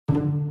Hello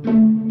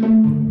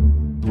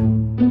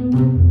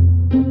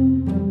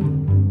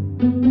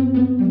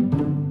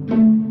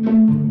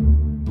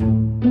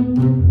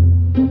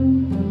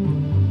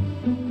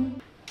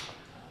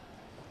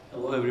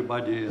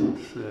everybody, and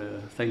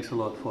thanks a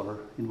lot for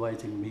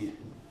inviting me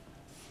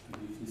to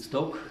give this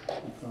talk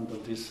in front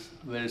of this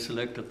very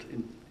selected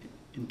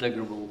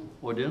integrable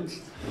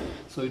audience.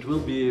 So it will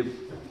be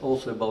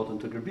also about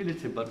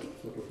integrability, but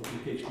sort of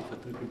application of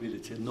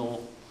integrability.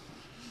 No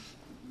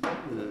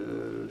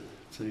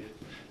say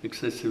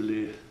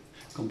excessively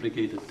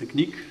complicated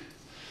technique,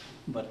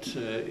 but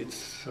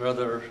it's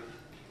rather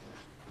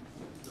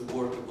the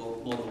work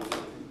about models,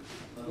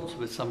 but also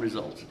with some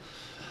results.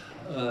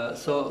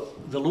 So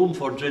the loom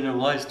for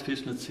generalized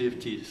Fishnet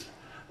CFTs.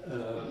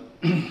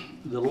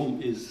 The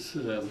loom is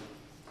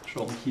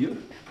shown here.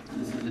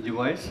 This is the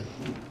device.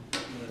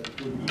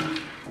 It will be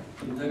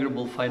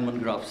integrable Feynman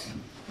graphs.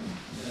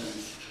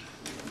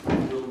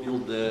 And we'll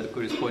build the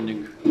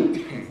corresponding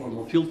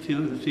conformal field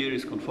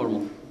theories,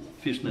 conformal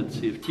Fishnet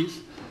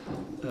CFTs,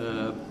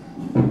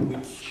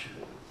 which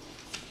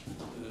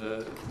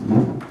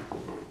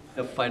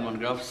have Feynman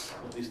graphs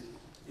of this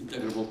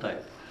integrable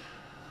type.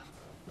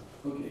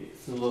 Okay,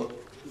 so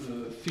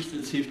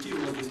Fishnet CFT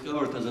was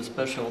discovered as a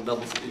special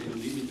double scaling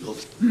limit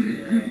of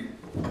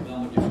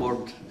gamma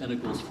deformed n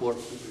equals 4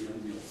 super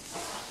young Mills,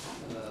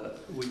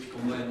 which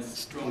combines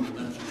strong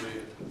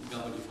dimensionary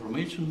gamma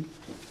deformation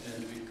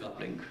and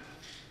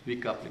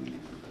weak coupling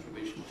limit,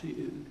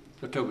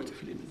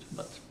 perturbative limit,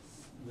 but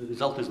the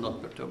result is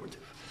not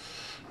perturbative,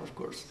 of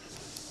course.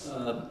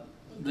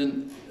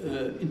 Then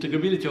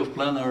integrability of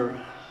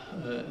planar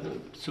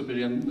super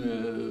young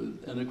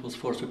n equals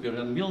 4 super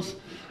young Mills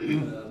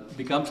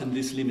becomes in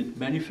this limit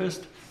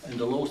manifest and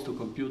allows to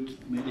compute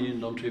many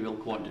non-trivial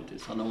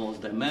quantities, anomalous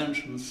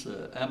dimensions,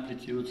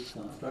 amplitudes,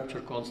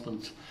 structure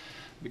constants,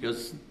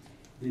 because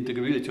the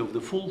integrability of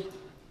the full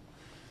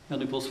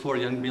n equals 4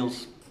 young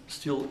Mills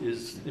still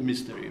is a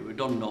mystery. We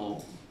don't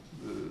know,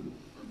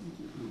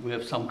 we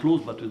have some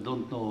clues, but we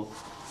don't know,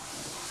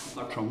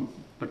 apart from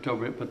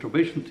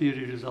perturbation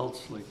theory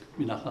results, like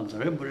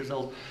Minahan-Zaremba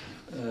result,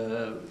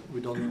 we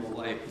don't know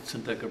why it's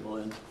integrable.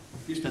 And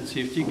Fishnet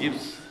CFT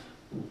gives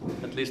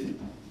at least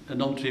a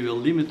non-trivial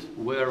limit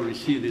where we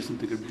see this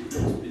integrability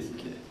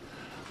explicitly.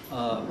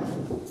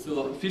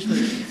 So Fishnet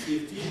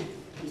CFT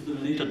is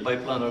dominated by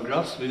planar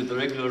graphs with the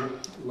regular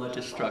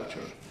lattice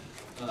structure,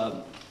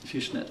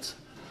 fishnets.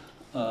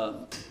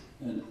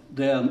 And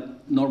they are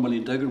normally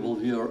integrable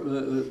via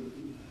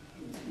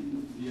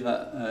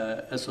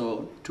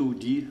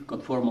SO2D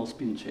conformal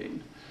spin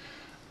chain.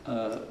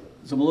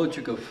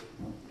 Zamolodchikov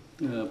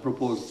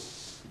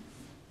proposed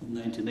in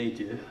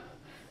 1980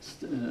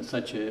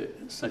 such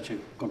a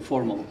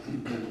conformal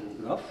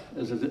graph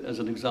as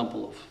an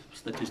example of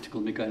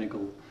statistical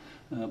mechanical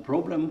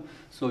problem.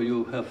 So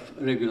you have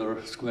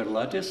regular square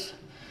lattice.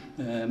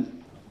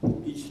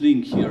 Each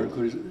link here,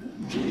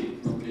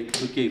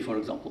 K for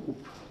example,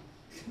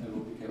 I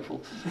will be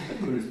careful,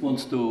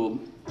 corresponds to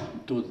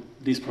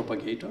this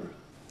propagator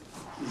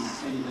in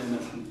any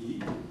dimension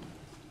E.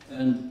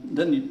 And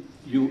then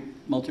you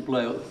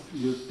multiply,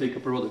 you take a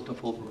product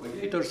of all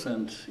propagators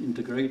and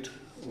integrate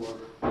over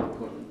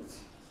coordinates.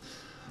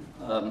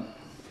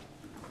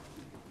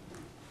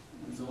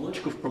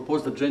 Zamolodchikov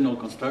proposed a general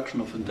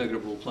construction of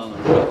integrable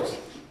planar graphs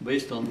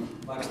based on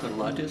Baxter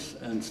lattice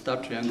and star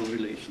triangle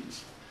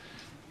relations.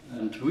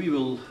 And we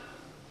will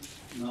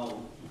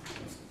now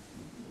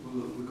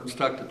we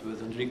constructed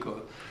with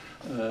Enrico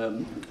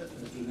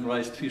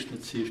generalized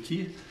Fishnet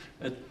CFT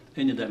at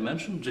any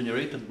dimension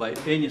generated by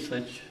any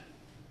such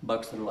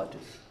Baxter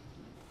lattice.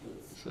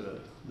 That's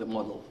the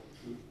model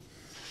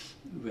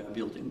we are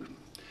building.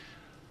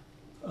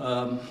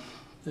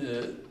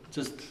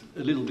 Just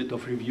a little bit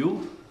of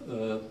review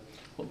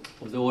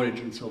of the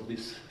origins of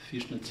this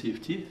Fishnet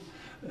CFT.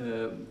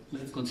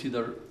 Let's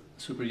consider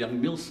super young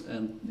Mills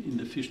and in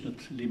the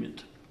Fishnet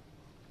limit.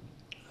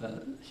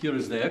 Here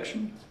is the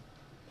action.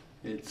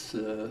 It's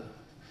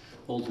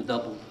all the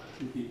double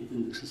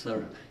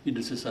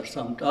indices are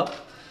summed up.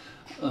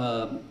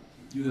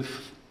 You have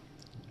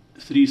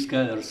 3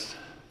 scalars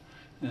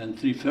and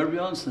 3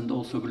 fermions, and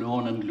also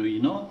gluon and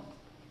gluino.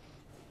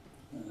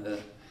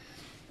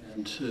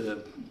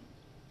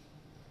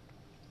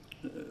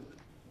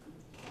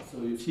 So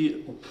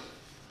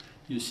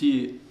you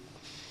see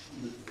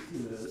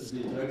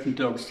the interaction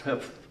terms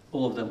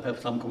all of them have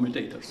some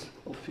commutators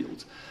of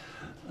fields.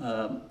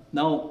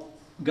 Now,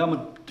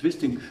 gamma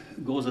twisting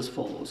goes as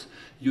follows.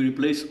 You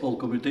replace all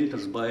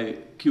commutators by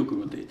Q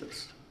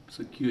commutators.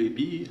 So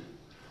QAB,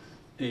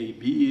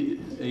 AB,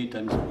 A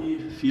times B,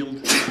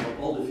 field.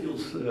 All the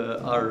fields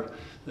are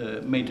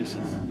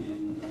matrices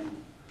in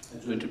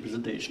adjoint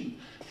representation.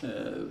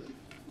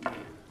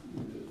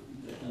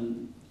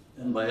 N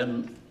by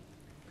N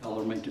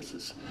color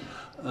matrices.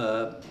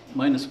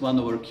 -1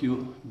 over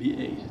Q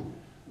BA,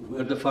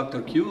 where the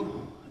factor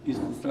Q is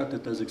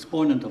constructed as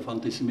exponent of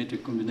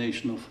antisymmetric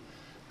combination of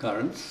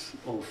currents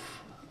of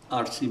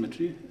R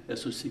symmetry,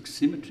 SO6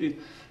 symmetry,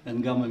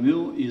 and gamma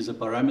mu is a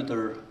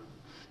parameter,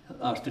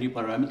 R3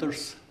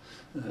 parameters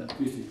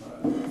twisting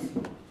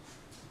parameters.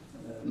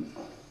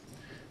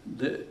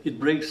 It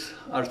breaks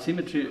R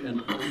symmetry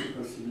and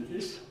all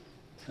symmetries.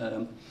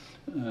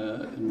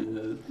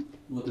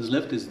 What is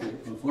left is the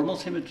conformal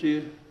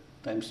symmetry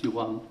times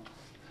U1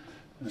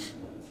 to the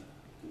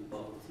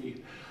power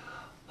 3.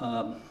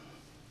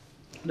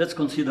 Let's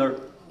consider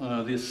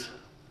this.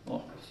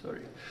 Oh,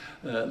 sorry.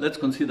 Let's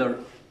consider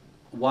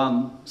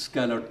one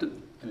scalar,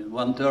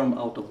 one term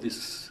out of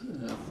these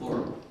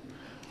four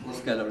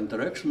scalar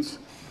interactions.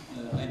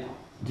 I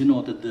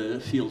denoted the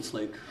fields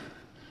like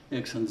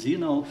X and Z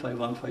now, phi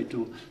 1, phi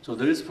 2. So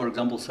there is, for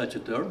example, such a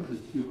term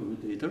with few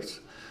commutators.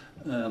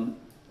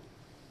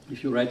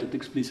 If you write it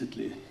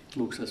explicitly, it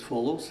looks as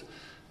follows.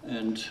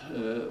 And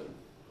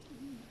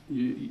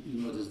you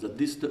notice that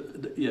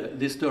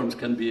these terms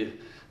can be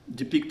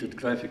depicted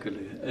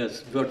graphically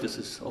as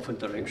vertices of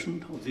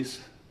interaction of this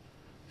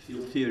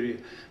field theory.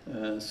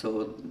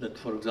 So that,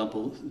 for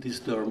example, this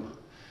term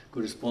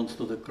corresponds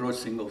to the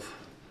crossing of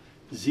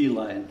Z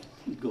line.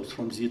 It goes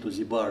from Z to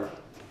Z bar.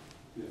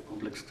 You have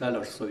complex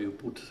scalars, so you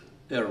put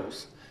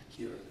arrows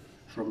here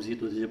from Z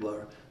to Z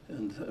bar,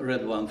 and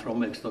red one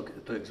from X to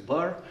X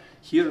bar.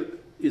 Here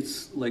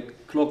it's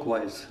like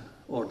clockwise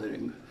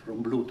ordering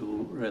from blue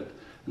to red,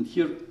 and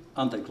here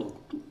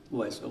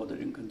anti-clockwise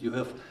ordering. And you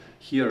have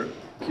here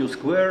Q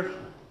square,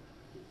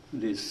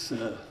 this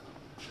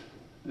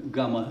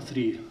gamma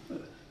 3,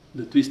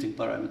 the twisting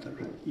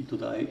parameter, e to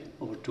the I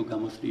over 2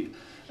 gamma 3,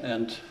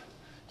 and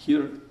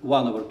here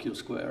 1 over Q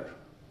square.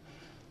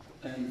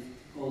 And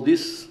all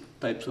these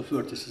types of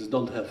vertices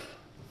don't have,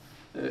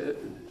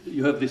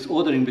 you have this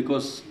ordering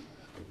because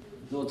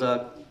those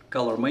are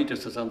color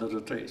matrices under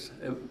the trace.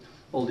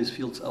 All these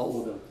fields are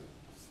ordered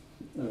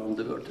around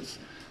the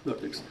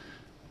vertex.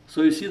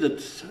 So you see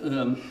that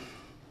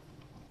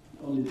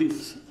only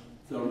this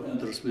term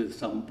enters with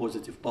some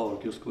positive power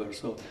Q square.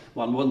 So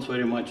one wants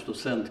very much to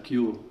send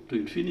Q to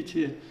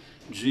infinity,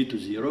 G to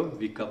 0,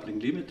 weak coupling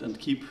limit, and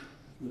keep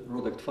the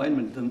product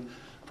finite,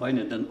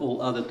 then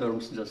all other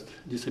terms just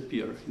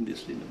disappear in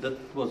this limit.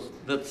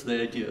 That's the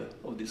idea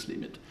of this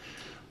limit.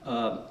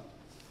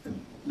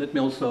 Let me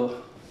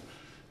also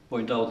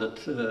point out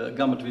that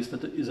gamma twist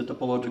is a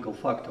topological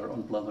factor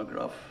on planar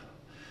graph.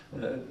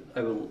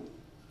 I will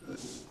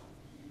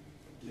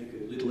make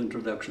a little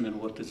introduction in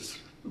what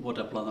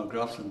are planar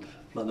graphs and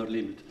planar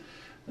limit.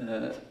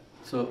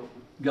 So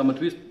gamma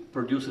twist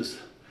produces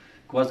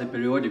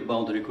quasi-periodic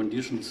boundary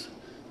conditions.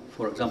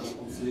 For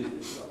example,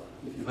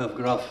 if you have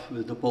graph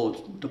with the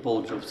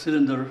topology of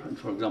cylinder, and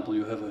for example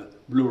you have a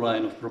blue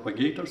line of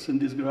propagators in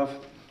this graph,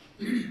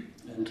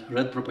 and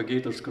red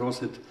propagators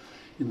cross it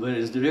in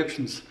various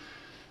directions,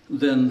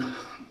 then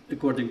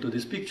according to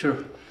this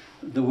picture,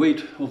 the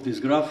weight of this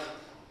graph,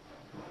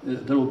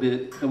 there will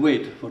be a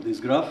weight for this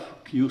graph,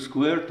 Q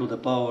squared to the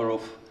power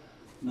of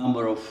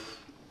number of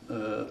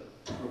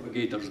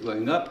propagators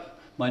going up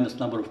minus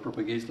number of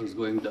propagators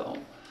going down.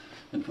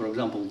 And for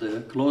example,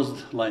 the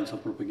closed lines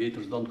of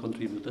propagators don't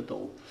contribute at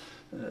all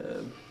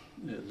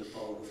the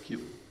power of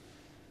Q.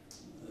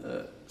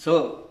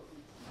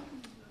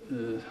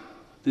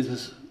 This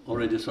is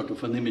already sort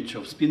of an image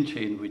of spin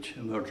chain which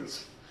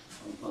emerges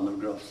on planar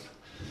graphs,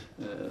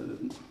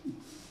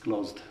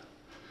 closed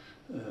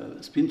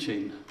spin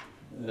chain.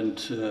 And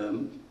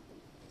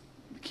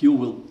Q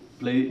will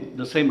play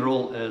the same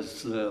role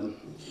as the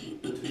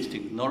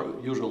twisting,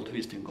 usual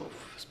twisting of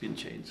spin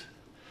chains,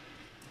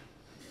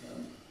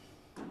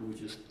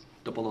 which is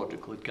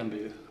topological. It can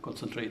be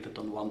concentrated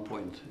on one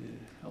point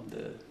on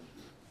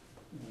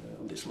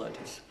this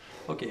lattice.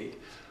 Okay,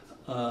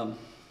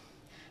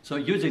 so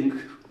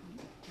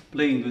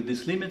playing with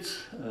these limits,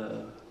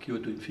 Q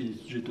to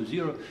infinity, G to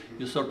 0,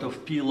 you sort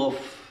of peel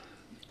off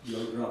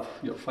your graph,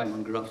 your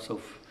Feynman graphs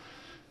of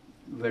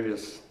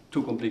various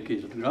too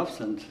complicated graphs,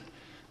 and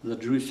the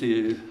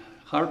juicy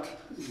heart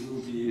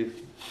will be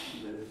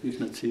the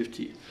Fishnet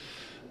CFT.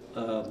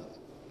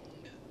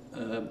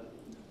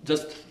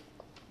 Just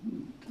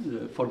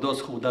for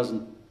those who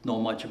doesn't know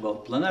much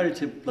about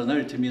planarity,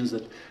 planarity means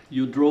that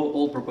you draw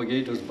all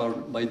propagators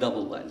by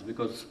double lines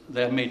because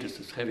they are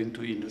matrices having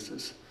two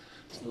indices.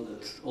 So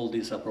that all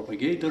these are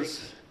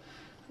propagators,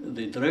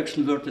 the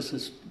interaction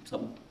vertices,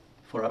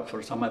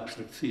 for some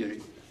abstract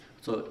theory.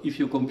 So if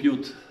you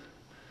compute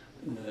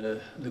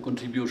the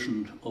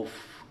contribution of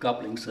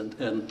couplings and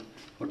n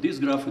for this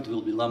graph, it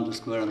will be lambda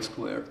square and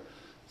square.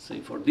 Say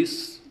for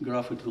this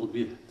graph, it will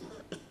be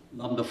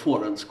lambda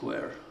 4 and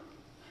square.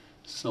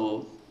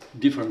 So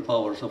different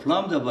powers of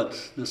lambda, but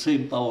the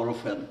same power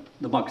of n,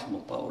 the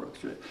maximal power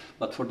actually.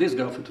 But for this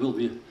graph,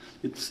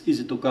 it's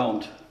easy to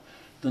count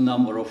the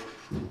number of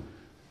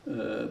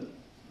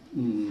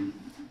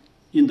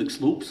index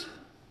loops,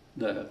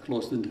 the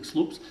closed index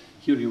loops.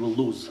 Here you will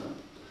lose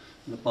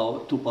the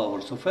two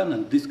powers of n,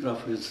 and this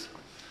graph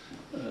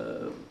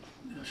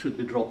should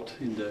be dropped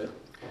in the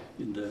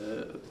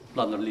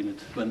planar limit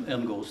when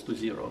n goes to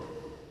 0,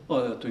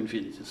 or to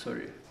infinity,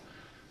 sorry.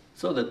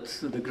 So that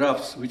the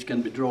graphs which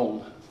can be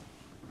drawn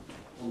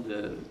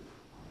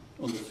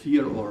on the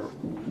sphere or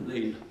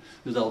plane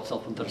without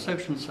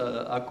self-intersections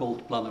are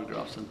called planar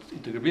graphs. And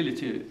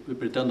integrability, we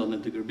pretend on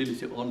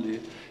integrability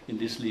only in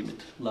this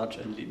limit, large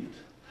n limit.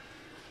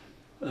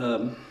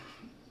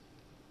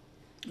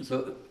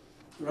 So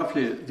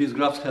roughly, these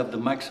graphs have the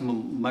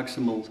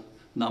maximal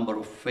number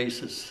of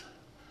faces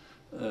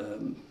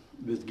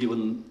with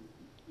given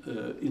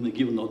in a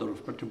given order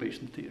of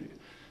perturbation theory.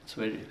 It's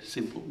very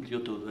simple due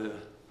to the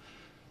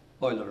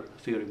Euler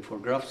theorem for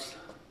graphs.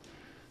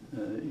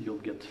 You'll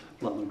get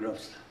planar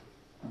graphs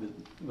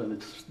when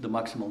it's the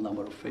maximal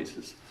number of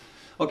faces.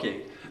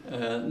 Okay,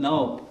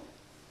 now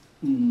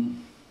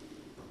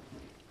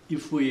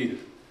if we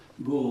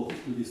go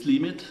to this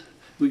limit,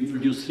 we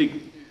introduce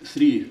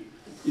three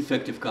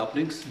effective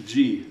couplings,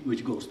 G,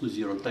 which goes to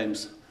 0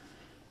 times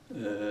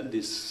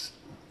this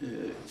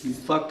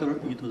factor,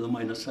 e to the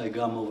minus I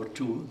gamma over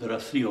 2. There are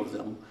 3 of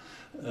them.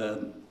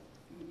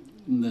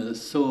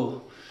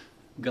 So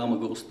gamma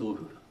goes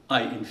to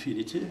I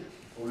infinity.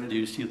 Already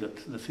you see that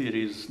the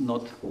theory is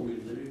not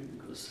ordinary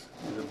because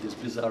you have this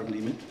bizarre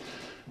limit,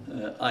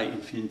 I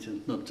infinity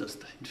and not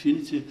just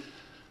infinity.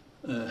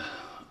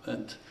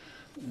 And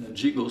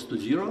G goes to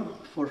 0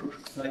 for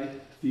psi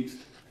fixed.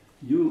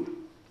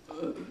 You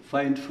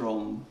find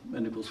from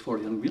n equals 4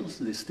 Young Mills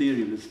this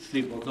theory with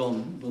 3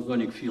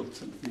 bosonic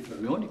fields and 3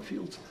 fermionic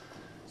fields.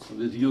 So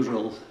with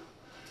usual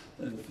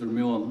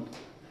fermion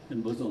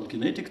and boson and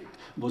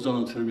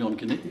fermion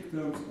kinetic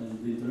terms,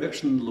 and the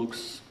interaction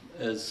looks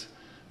as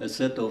a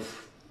set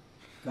of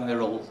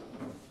chiral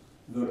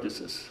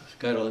vertices,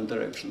 chiral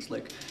interactions.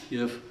 Like you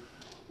have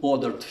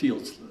ordered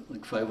fields,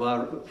 like phi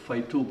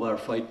 2 bar,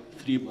 phi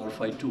 3 bar,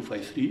 phi 2, phi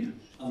 3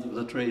 under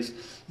the trace,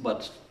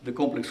 but the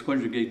complex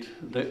conjugate,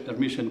 the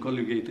Hermitian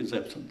conjugate is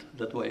absent.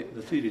 That's why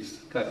the theory is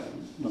chiral,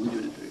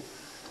 non-unitary.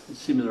 A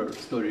similar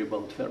story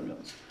about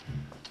fermions.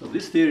 So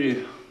this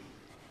theory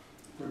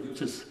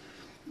produces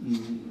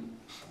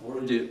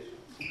already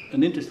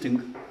an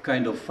interesting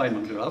kind of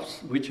Feynman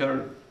graphs, which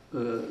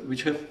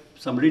have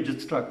some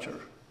rigid structure,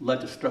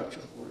 lattice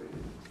structure.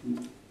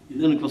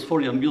 In n equals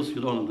 4 Young Mills,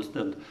 you don't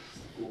understand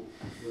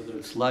whether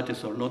it's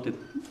lattice or not.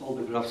 All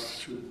the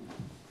graphs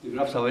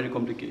are very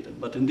complicated.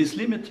 But in this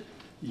limit,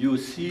 you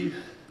see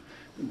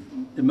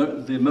the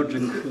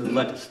emerging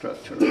lattice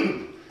structure.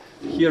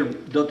 Here,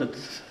 dotted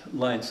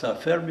lines are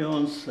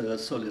fermions,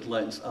 solid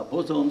lines are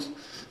bosons,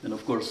 and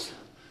of course,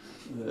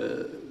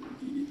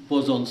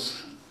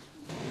 bosons,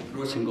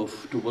 crossing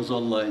of two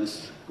boson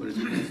lines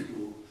corresponds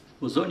to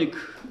bosonic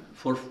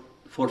for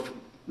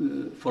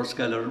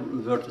scalar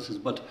vertices.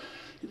 But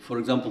for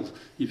example,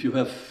 if you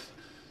have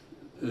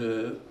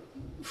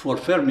for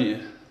Fermi,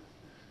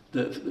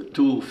 the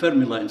two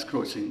Fermi lines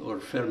crossing, or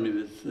Fermi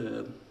with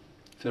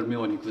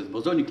fermionic with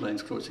bosonic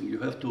lines crossing, you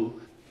have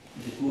to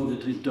decode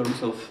it in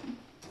terms of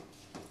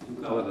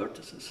Yukawa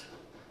vertices.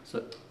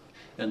 So,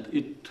 and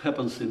it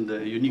happens in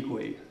the unique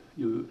way.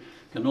 You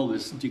can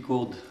always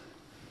decode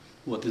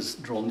what is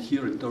drawn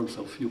here in terms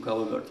of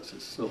Yukawa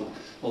vertices. So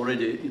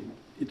already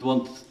it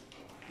won't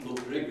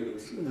look regular,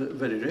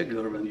 very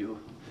regular when you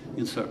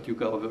insert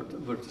Yukawa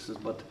vertices,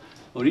 but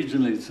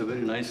originally it's a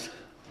very nice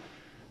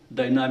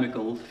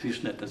dynamical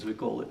fishnet, as we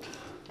call it.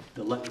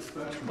 The lattice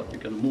structure, but you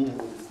can move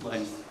these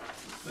lines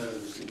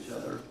parallel to each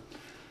other.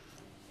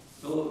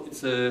 So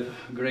it's a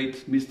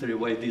great mystery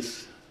why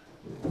this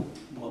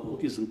model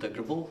is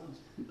integrable.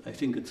 I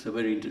think it's a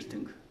very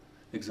interesting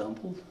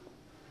example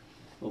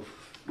of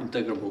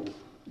integrable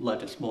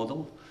lattice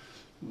model,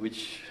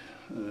 which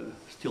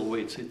still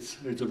waits its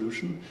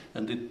resolution,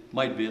 and it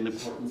might be an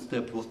important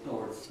step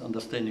towards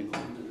understanding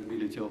of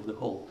integrability of the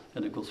whole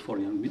n equals 4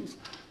 Young Mills.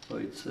 So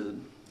it's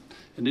an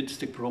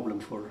interesting problem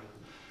for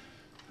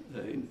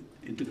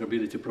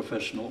integrability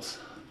professionals.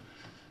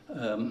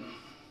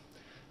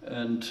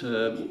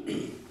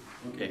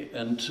 Okay,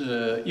 and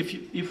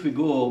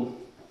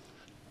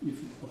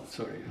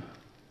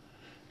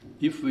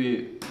if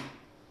we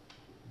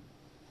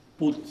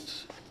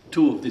put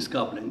two of these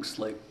couplings,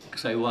 like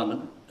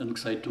Xi1 and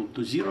Xi2,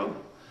 to 0,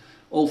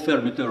 all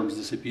Fermi terms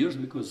disappears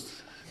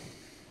because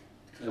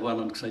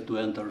Xi1 and Xi2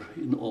 enter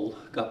in all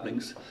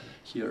couplings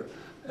here,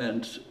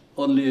 and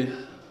only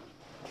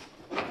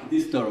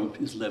this term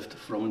is left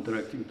from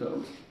interacting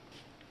terms.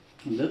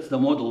 And that's the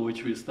model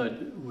which we study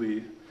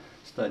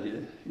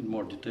in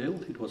more detail.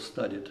 It was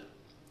studied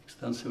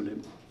extensively.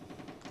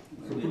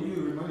 So could you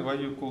remind why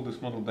you call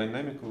this model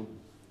dynamical?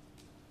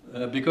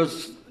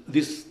 Because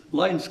these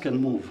lines can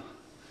move.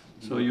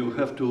 So you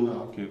have to...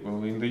 Okay,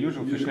 well, in the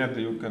usual fishnet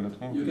you cannot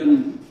move. You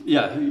can,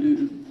 yeah,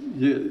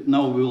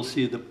 now we will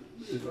see the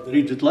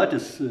rigid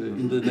lattice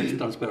in the next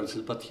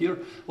transparencies, but here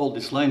all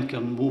these lines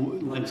can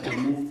move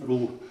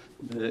through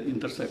the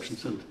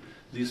intersections, and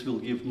this will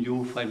give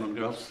new Feynman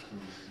graphs,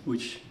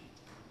 which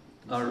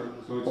are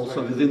so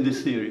also like within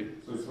this theory.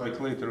 So it's like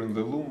later in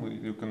the loom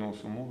you can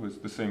also move, it's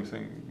the same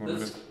thing.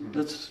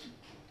 That's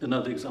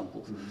another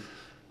example.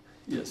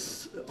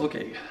 Yes,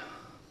 okay.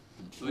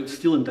 So it's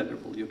still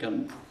integrable. You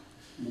can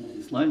move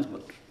these lines,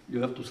 but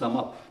you have to sum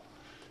up,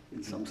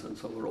 in some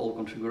sense, over all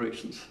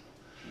configurations.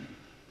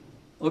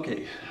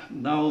 Okay,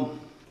 now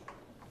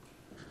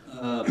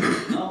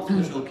Now,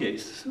 special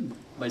case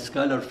by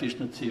scalar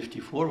Fishnet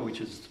CFT4, which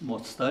is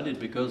most studied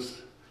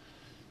because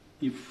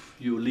if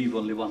you leave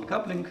only one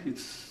coupling,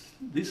 it's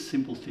this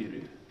simple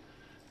theory.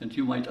 And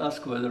you might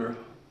ask whether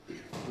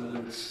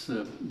it's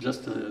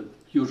just a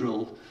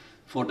usual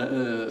for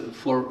the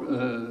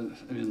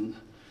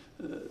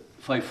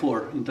phi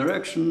 4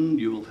 interaction.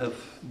 You will have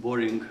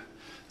boring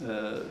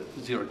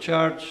zero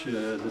charge.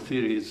 The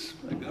theory is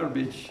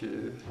garbage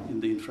in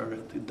the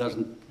infrared. It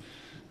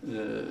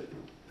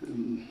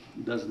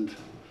doesn't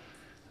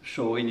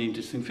show any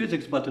interesting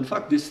physics, but in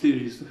fact this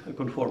theory is a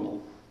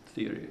conformal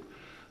theory.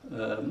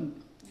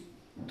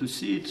 To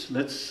see it,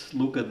 let's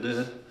look at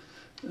the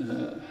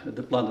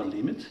planar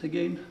limit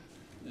again.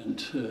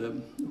 And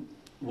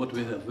what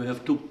we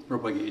have two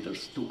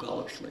propagators, two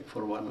colors, like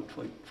for 1 and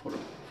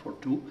for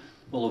 2.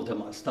 All of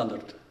them are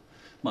standard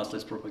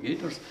massless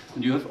propagators,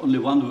 and you have only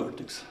one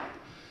vertex.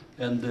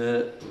 And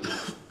the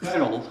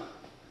chiral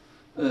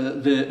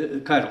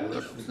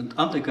vertex and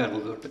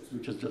anti-chiral vertex,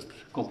 which is just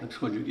complex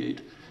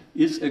conjugate,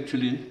 is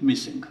actually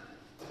missing.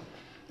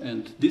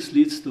 And this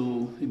leads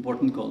to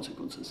important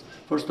consequences.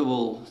 First of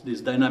all,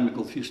 this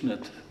dynamical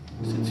fishnet,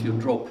 since you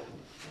drop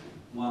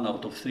 1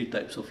 out of 3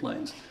 types of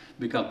lines,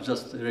 becomes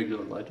just a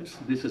regular lattice.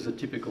 This is a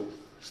typical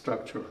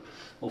structure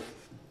of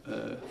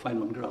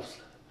Feynman graphs,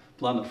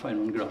 planar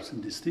Feynman graphs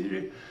in this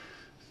theory.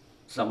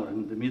 Somewhere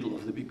in the middle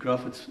of the big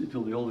graph, it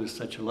will be always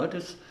such a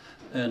lattice.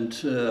 And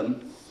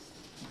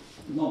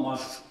no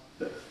mass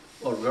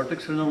or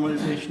vertex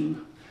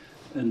renormalization,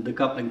 and the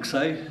coupling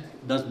psi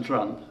doesn't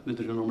run with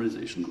the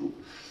renormalization group.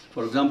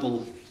 For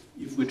example,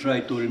 if we try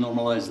to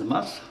renormalize the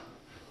mass,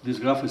 this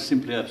graph is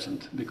simply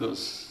absent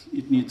because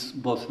it needs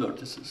both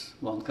vertices,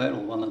 one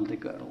chiral, one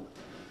antichiral,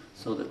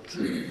 so that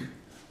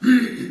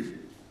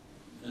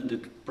and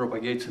it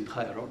propagates in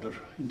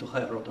into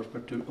higher order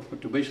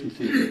perturbation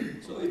theory.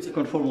 So it's a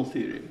conformal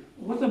theory.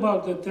 What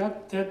about the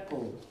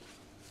tadpole?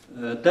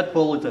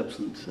 Tadpole is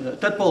absent.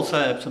 Tadpole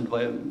psi absent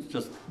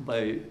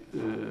by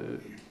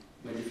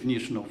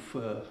definition of.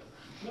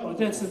 No,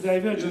 that's a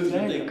divergent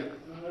diagram.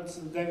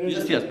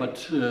 Yes, but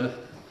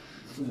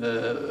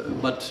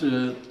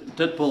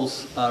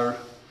tadpoles are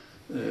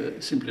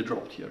simply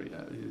dropped here.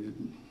 Yeah.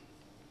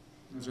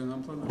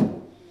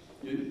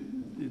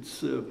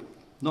 It's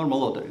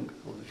normal ordering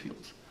of the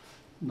fields,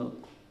 not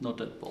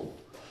tadpole.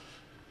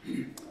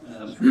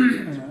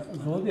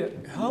 Volodya,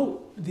 how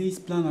these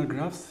planar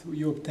graphs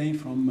you obtain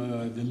from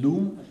the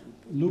loom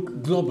look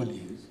globally?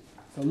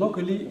 So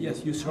locally,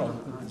 yes, you show.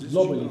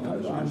 Globally,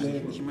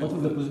 what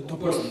is the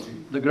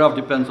topology? The graph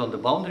depends on the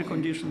boundary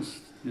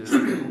conditions, the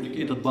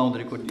complicated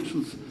boundary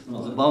conditions.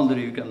 On the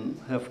boundary, you can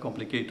have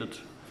complicated.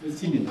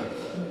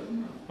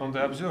 On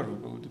the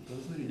observable.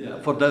 Yeah,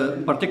 for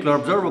the particular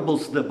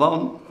observables, the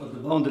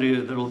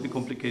boundary, there will be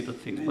complicated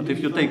things. But if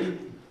you take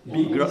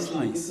big graphs,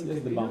 That's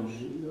the boundary.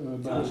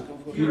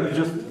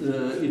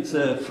 it's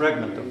a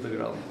fragment of the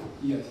graph.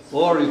 Yes.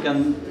 Or you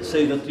can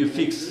say that you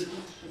fix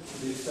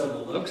the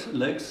external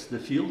legs, the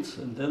fields,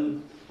 and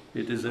then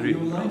it is a real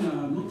Your graph. line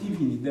are not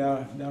infinite,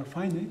 they are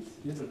finite.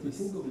 Yes, it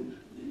is.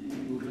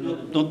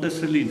 Not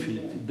necessarily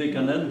infinite. They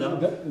can end up.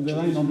 The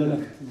line on the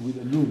left with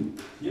the loom.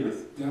 Yes.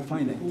 They are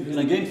finite. You can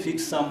again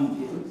fix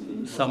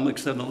some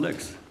external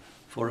legs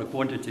for a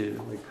quantity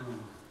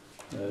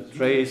like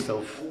trace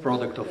of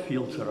product of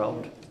fields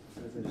around.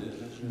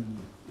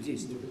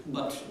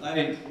 But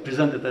I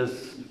present it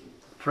as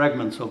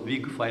fragments of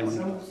big Feynman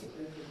graphs,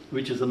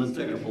 which is an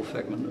integrable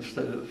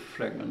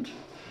fragment.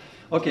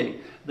 Okay,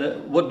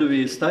 what do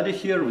we study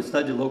here? We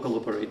study local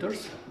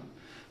operators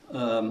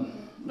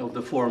of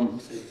the form.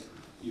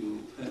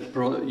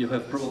 You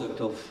have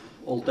product of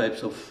all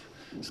types of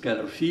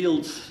scalar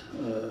fields,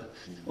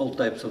 all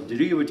types of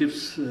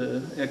derivatives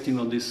acting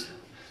on these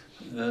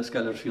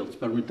scalar fields,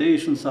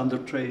 permutations under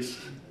trace.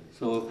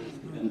 So,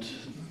 and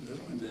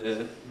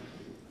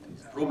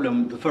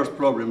the first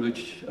problem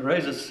which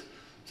arises,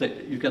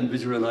 say you can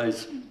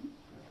visualize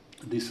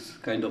this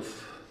kind of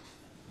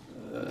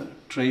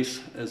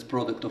trace as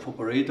product of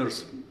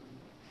operators.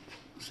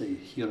 Say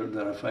here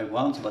there are 5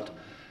 ones, but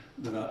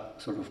there are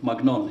sort of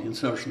Magnon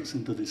insertions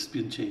into this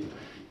spin chain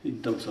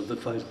in terms of the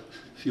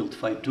field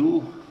phi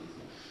 2,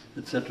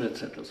 etc.,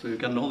 etc. So you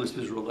can always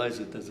visualize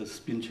it as a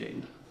spin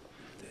chain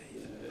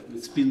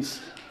with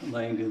spins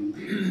lying in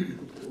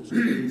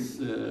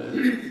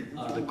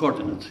are the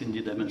coordinates in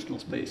the dimensional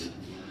space.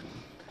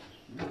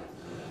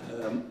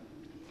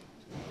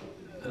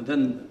 And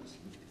then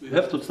we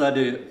have to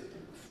study,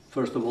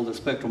 first of all, the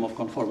spectrum of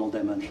conformal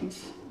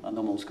dimensions,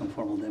 anomalous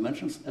conformal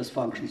dimensions, as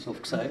functions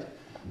of psi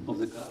of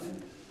the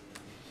coupling.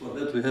 For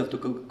that, we have to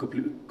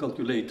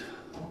calculate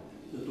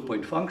the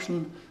 2-point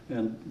function,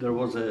 and there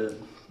was a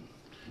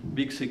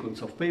big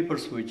sequence of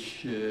papers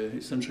which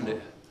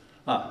essentially,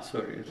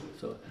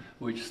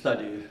 which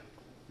study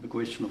the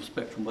question of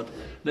spectrum. But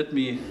let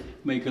me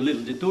make a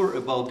little detour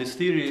about this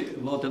theory,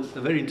 about a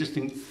very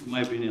interesting, in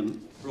my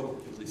opinion,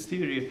 property of this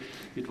theory.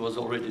 It was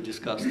already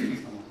discussed. I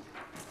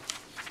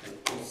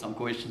posed some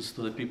questions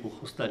to the people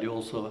who study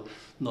also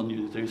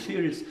non-unitary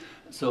theories.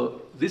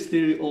 So this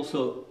theory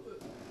also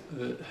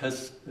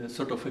has a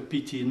sort of a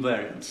PT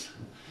invariance,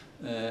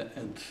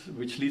 and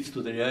which leads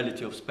to the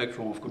reality of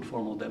spectrum of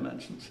conformal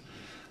dimensions.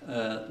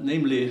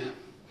 Namely,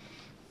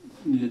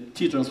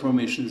 T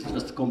transformation is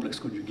just a complex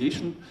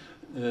conjugation,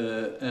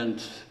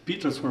 and P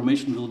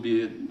transformation will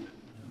be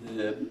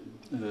the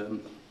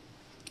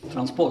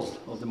transpose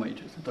of the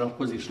matrix, the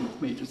transposition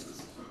of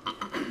matrices.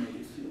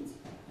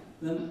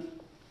 Then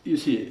you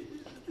see,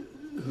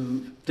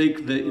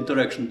 take the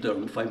interaction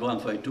term phi 1,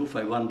 phi 2,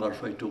 phi 1 bar,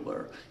 phi 2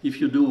 bar.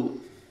 If you do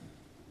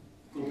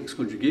complex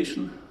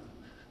conjugation,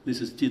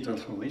 this is T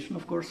transformation,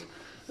 of course,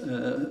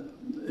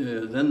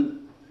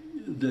 then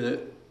the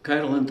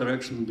chiral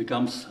interaction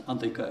becomes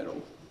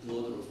anti-chiral. The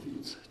order of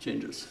fields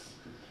changes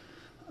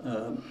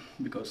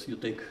because you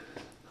take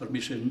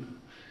Hermitian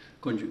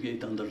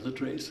conjugate under the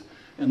trace.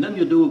 And then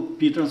you do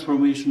P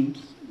transformation,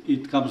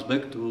 it comes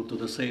back to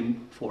the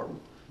same form.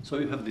 So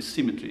you have this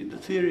symmetry in the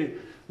theory,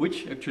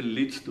 which actually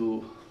leads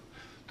to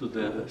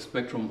the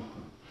spectrum,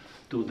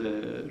 to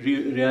the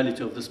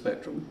reality of the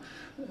spectrum.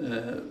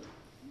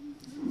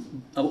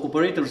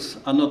 Operators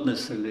are not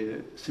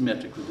necessarily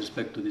symmetric with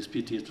respect to this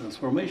PT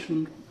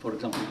transformation. For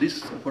example,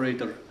 this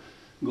operator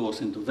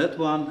goes into that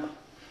one.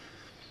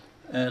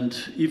 And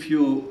if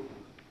you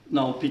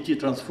now PT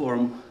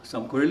transform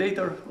some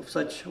correlator of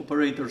such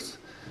operators,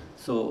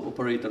 so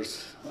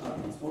operators are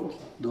transformed,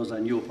 those are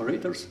new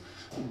operators.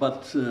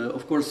 But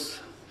of course,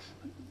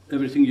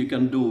 everything you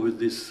can do with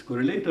this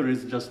correlator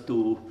is just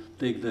to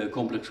take the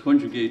complex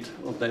conjugate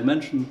of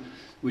dimension,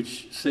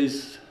 which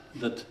says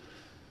that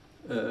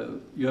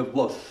you have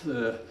both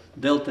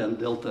delta and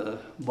delta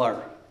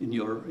bar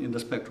in the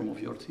spectrum of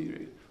your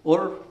theory,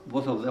 or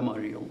both of them are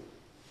real.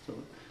 So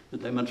the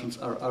dimensions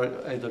are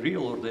either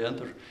real or they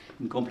enter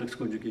in complex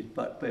conjugate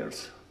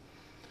pairs.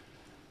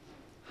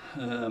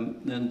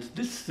 And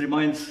this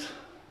reminds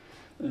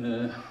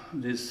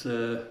this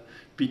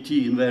PT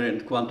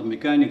invariant quantum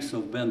mechanics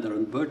of Bender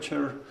and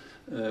Bircher,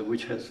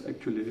 which has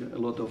actually a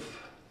lot of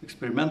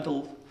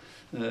experimental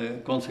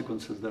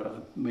consequences. There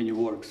are many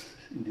works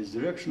in this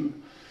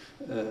direction.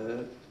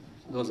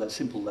 Those are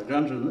simple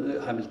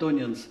Lagrangian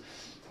Hamiltonians.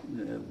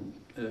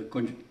 If you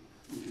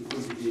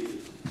conjugate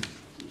it,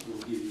 it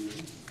will give you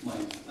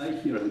minus I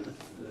here, and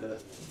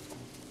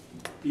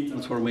P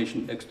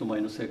transformation x to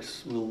minus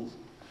x will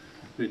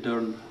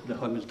return the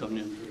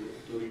Hamiltonian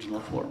to the original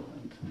form.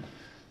 And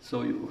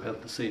so you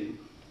have the same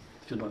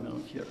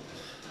phenomenon here.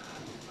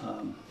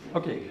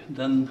 Okay,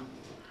 then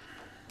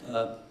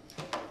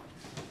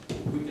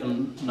we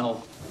can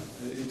now,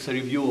 it's a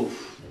review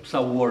of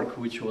some work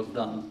which was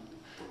done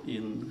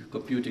in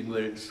computing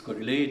various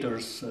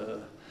correlators,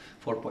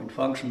 4-point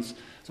functions.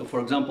 So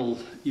for example,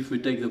 if we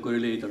take the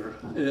correlator,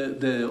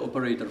 the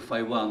operator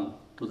phi 1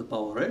 to the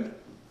power L,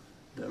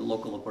 the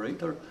local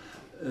operator,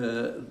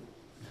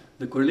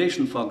 the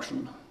correlation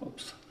function,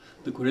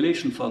 the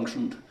correlation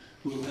function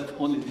will have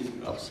only these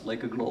graphs,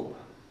 like a globe.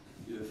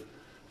 You have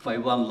phi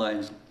 1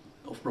 lines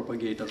of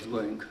propagators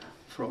going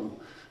from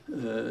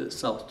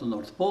south to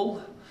north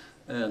pole,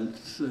 and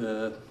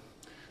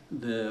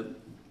the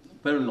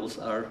parallels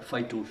are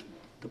phi 2,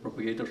 the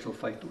propagators of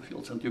phi 2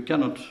 fields. And you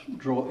cannot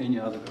draw any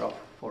other graph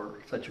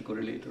for such a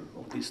correlator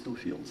of these two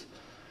fields.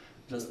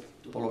 Just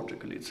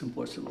topologically, it's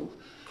impossible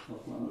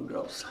of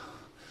graphs.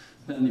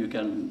 Then you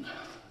can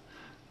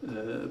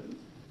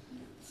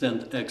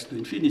send x to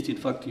infinity. In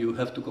fact, you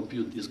have to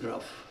compute this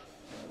graph.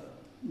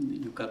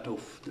 You cut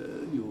off,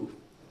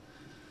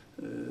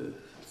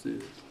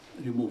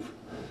 remove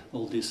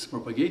all these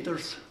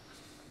propagators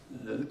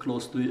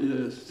close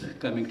to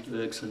coming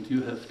to x, and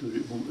you have to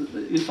remove.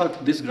 In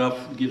fact, this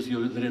graph gives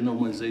you the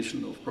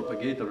renormalization of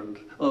propagator and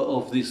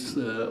of this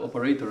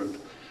operator,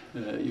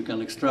 and you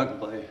can extract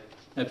by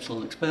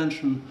epsilon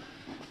expansion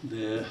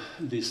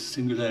this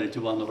singularity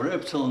 1 over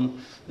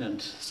epsilon,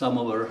 and sum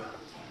over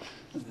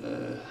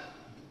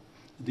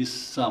this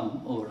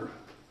sum over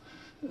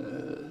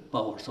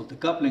powers of the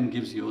coupling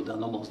gives you the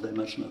anomalous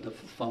dimension of the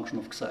function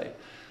of xi.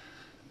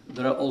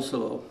 There are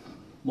also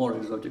more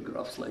exotic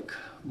graphs like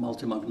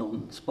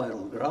multi-magnon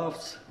spiral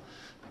graphs,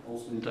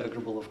 also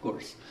integrable, of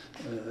course.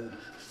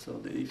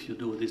 So if you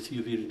do this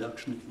UV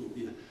reduction, it will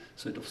be a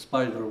sort of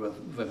spider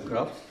web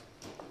graph.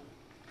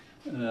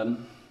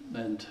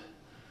 And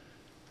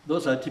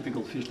those are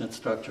typical Fishnet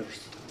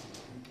structures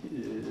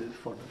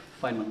for the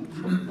Feynman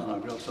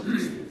graphs.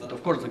 But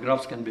of course, the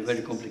graphs can be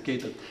very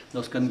complicated.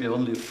 Those can be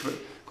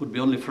could be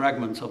only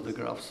fragments of the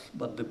graphs,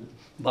 but the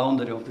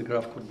boundary of the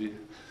graph could be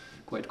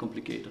quite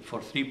complicated for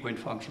 3-point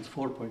functions,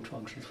 4-point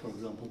functions, for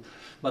example.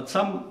 But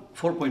some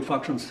 4-point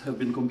functions have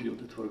been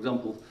computed. For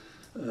example,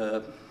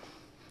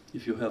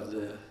 if you have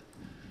the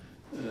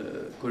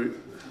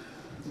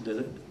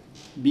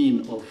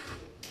mean of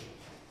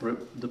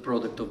the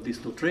product of these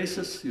two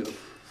traces, you have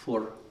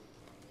 4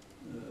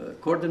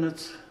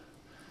 coordinates.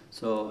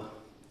 So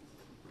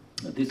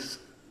this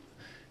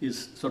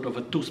is sort of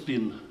a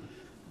 2-spin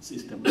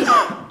system,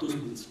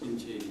 2-spin spin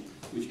chain,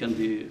 which can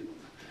be,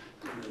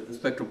 the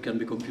spectrum can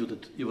be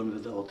computed even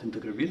without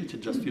integrability,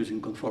 just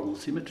using conformal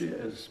symmetry,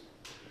 as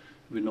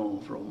we know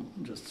from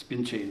just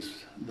spin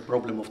chains. The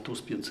problem of two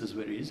spins is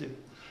very easy.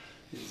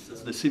 It's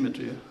just the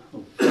symmetry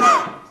of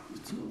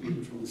it's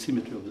from the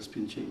symmetry of the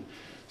spin chain.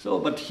 So,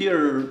 but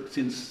here,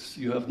 since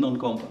you have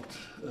non-compact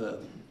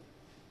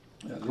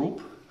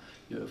group,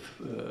 you have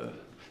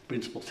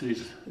principal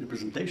series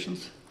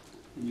representations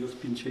in your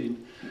spin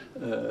chain,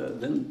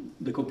 then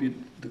the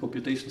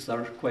computations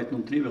are quite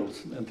non-trivial,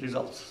 and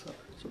results are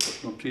sort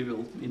of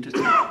non-trivial,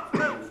 interesting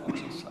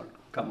functions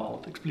come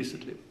out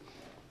explicitly.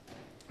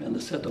 And a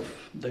set of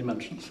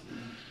dimensions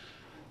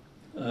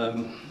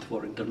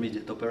for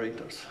intermediate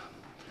operators.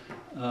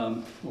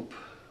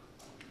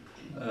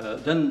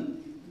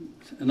 Then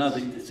another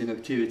interesting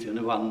activity,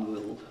 and one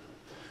will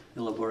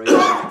elaborate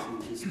on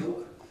in his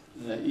talk,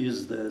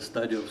 is the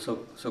study of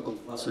so-called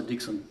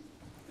Vaso-Dixon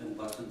and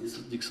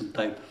Vaso-Dixon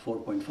type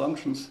 4-point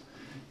functions.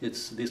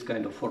 It's this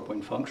kind of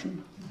 4-point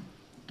function,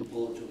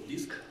 topology of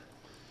disk.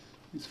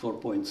 Its 4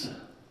 points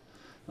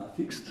are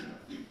fixed.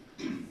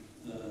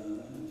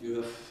 You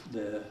have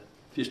the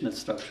Fishnet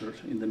structure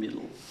in the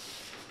middle.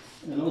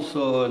 And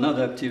also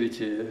another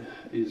activity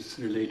is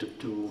related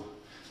to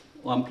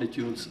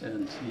amplitudes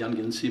and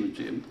Yangian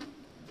symmetry.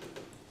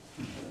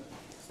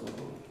 So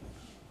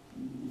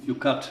if you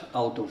cut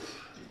out of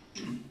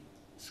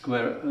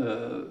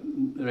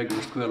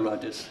regular square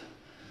lattice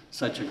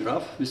such a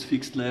graph with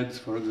fixed legs,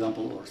 for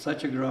example, or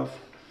such a graph,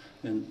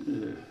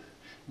 and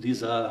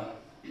these are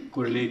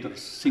correlators,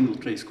 single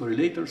trace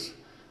correlators.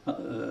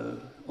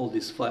 All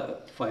these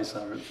phi's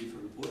are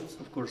different points,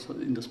 of course,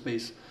 in the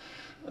space.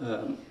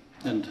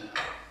 And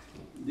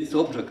this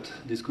object,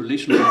 this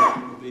correlation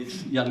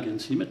obeys Yangian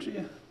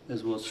symmetry,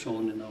 as was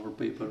shown in our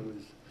paper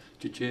with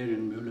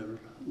Chicherin, Müller,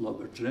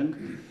 Lobert,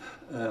 Zheng.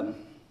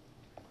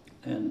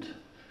 And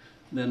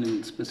then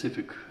in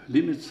specific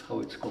limits, how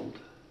it's called,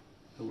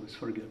 I always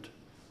forget.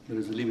 There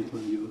is a limit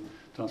when you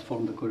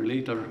transform the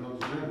correlator.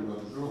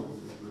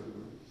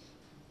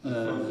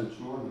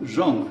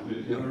 Zhong,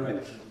 you're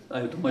right.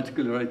 I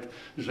automatically write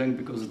Zheng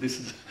because this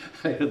is,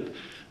 I had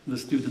the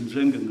student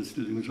Zheng and the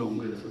student Zhong.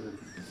 There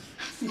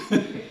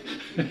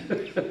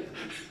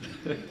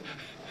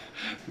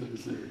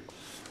is a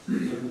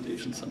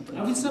permutation sometimes.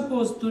 Are we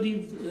supposed to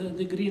read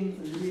the green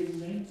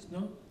names,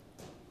 no?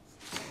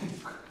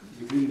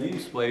 The green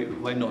names?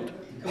 Why not?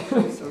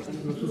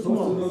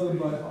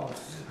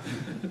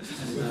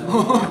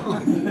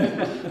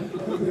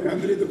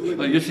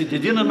 Well, you see, they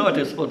didn't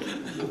notice what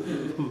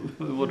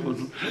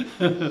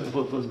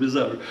was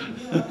bizarre.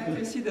 I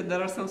can see that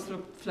there are some sort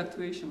of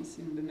fluctuations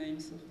in the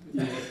names of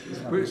the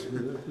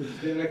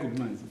They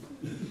recognize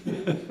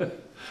it.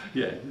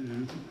 Yeah,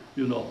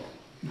 you know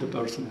the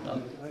person.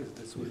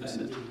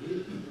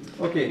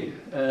 Okay,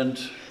 and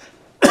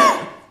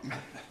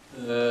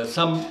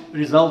some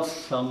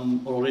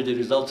already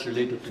results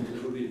related to the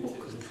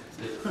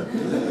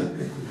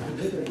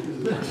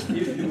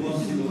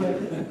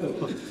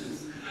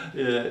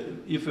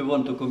if we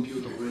want to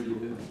compute already,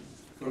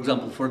 for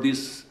example, for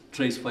this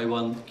trace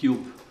phi1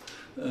 cube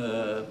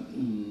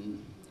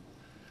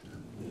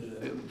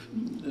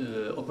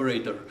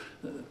operator,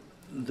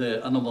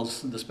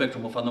 the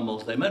spectrum of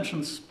anomalous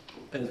dimensions,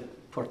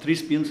 for 3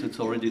 spins, it's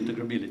already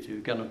integrability.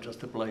 You cannot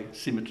just apply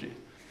symmetry.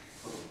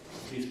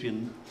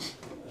 3-spin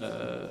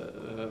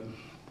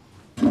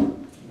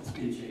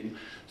spin chain.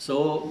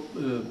 So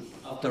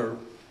after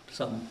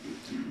some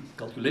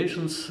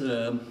calculations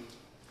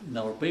in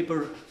our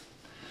paper,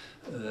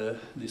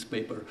 this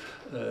paper,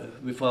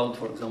 we found,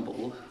 for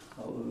example,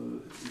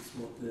 it's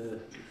what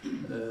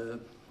the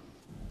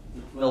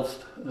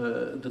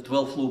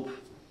 12th loop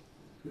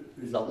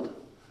result.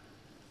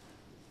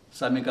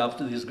 Summing up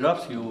these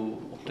graphs,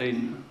 you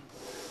obtain,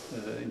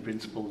 in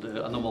principle,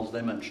 the anomalous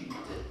dimension,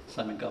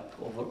 summing up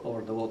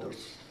over the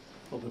orders,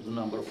 over the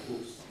number of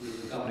loops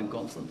with the coupling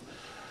constant.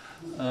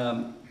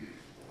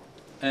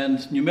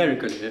 And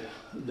numerically,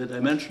 the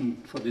dimension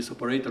for this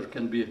operator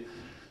can be,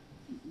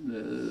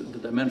 the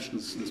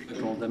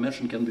spectral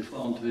dimension can be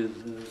found with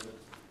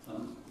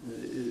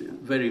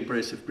very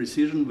impressive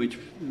precision, which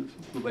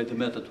by the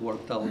method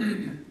worked out of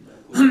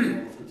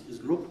this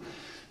group.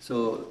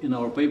 So in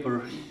our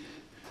paper,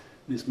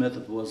 this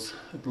method was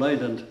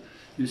applied, and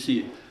you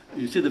see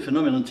the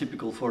phenomenon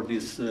typical for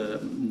these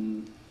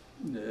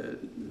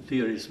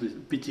theories,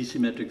 with PT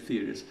symmetric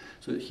theories.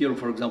 So here,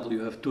 for example,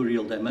 you have 2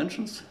 real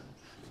dimensions,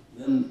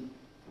 then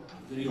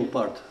the real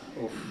part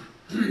of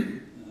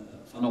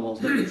anomalous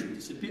dimension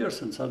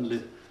disappears, and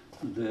suddenly,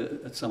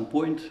 at some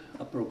point,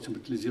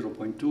 approximately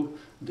 0.2,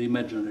 the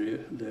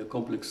imaginary, the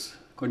complex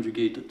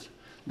conjugated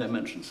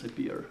dimensions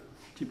appear.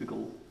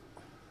 Typical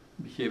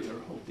behavior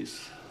of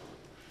this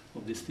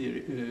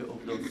theory,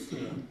 of those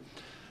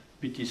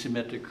PT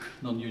symmetric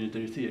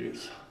non-unitary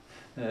theories.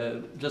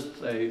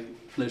 Just I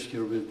flashed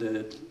here with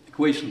the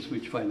equations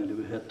which finally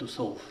we had to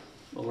solve.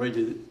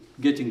 Already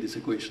getting these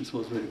equations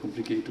was very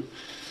complicated.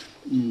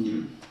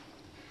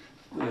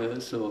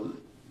 So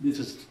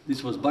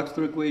this was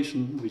Baxter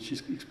equation, which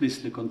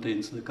explicitly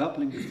contains the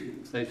coupling,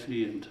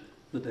 Xi3 and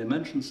the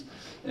dimensions,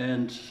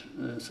 and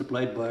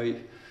supplied by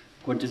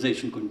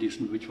quantization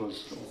condition, which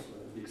was also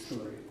a big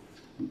story.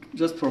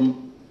 Just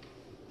from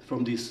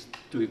these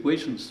two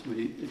equations,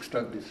 we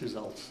extract these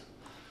results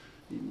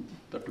in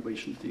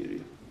perturbation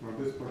theory. Now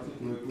this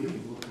particular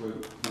equation looks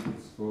like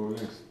it's for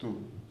length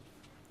 2.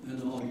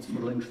 No, it's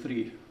for length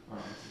 3. Ah.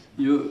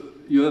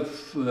 You have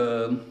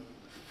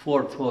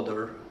fourth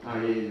order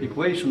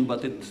equation,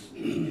 but in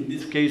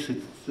this case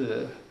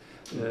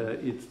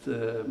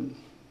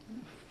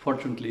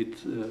fortunately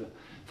it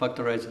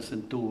factorizes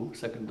in 2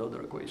 second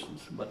order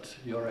equations. But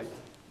you're right.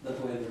 That's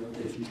why the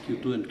notation is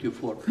Q2 and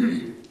Q4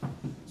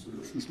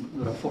 solutions.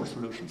 There are 4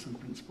 solutions in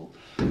principle.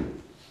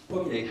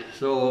 Okay,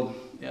 so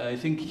I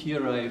think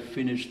here I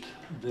finished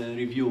the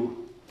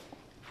review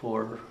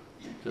for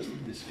just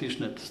this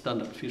Fishnet,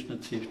 standard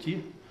Fishnet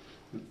CFT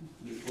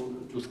with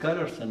 2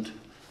 scalars and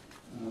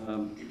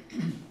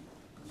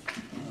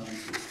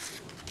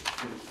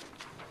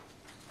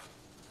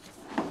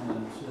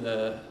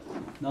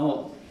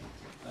now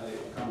I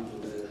come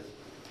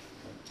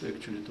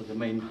to the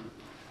main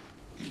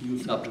new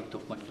subject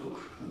of my talk,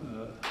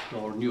 to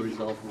our new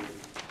result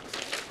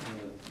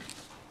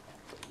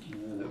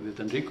with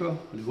Enrico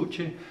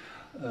Levucci.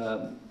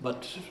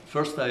 But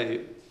first I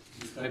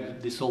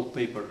described this old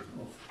paper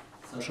of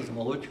Sasha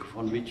Zamolodchikov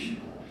on which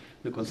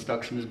the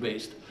construction is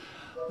based.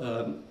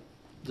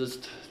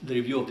 Just the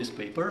review of this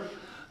paper.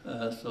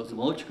 So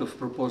Zamolodchikov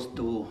proposed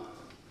to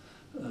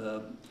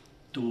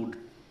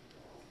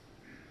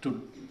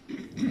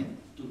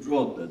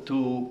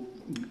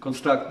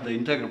construct the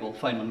integrable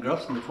Feynman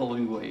graphs in the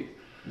following way.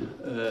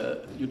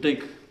 You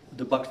take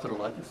the Baxter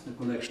lattice, the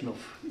collection of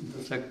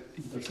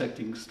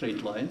intersecting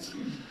straight lines,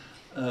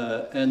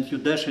 and you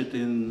dash it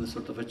in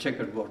sort of a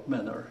checkerboard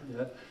manner.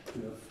 Yeah?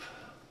 You have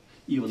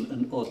even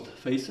and odd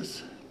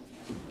faces.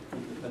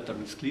 The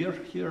pattern is clear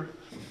here.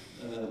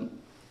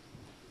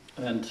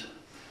 And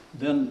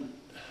then,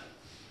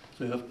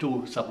 so you have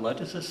 2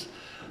 sublattices.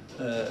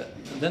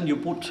 Then you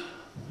put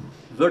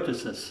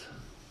vertices,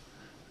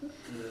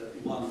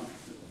 one,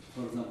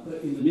 for example,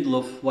 in the middle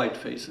of white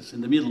faces.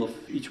 In the middle of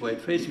each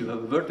white face, you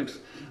have a vertex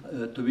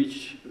to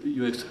which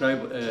you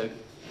ascribe a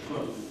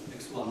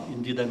x1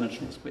 in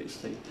d-dimensional space,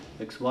 say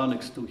x1,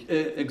 x2,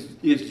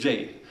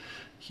 xj.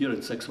 Here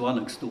it's x1,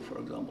 x2, for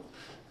example.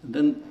 And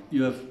then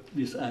you have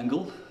this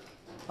angle,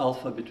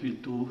 alpha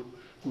between 2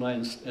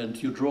 lines, and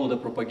you draw the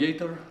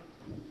propagator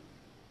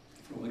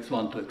from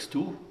x1 to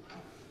x2,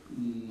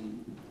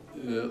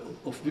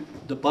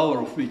 the power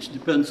of which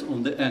depends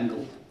on the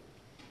angle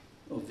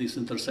of this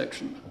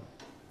intersection.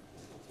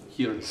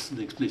 Here is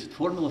the explicit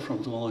formula from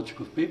the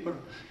Zamolodchikov paper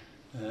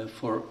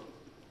for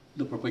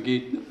the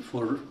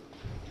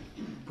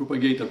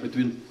propagator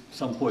between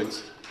some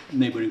points,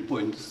 neighboring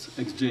points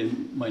xj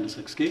minus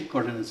xk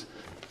coordinates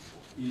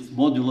is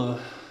modulo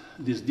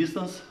this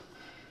distance.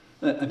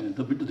 I mean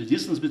the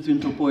distance between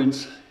 2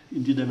 points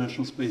in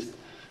d-dimensional space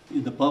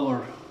is the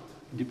power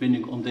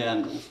depending on the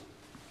angle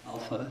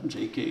alpha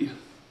jk.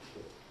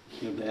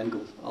 Here the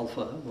angle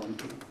alpha 1,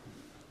 2.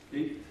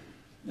 Okay.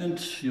 And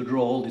you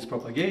draw all these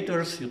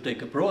propagators, you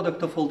take a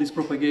product of all these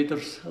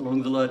propagators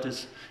along the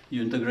lattice,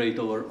 you integrate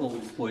over all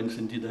these points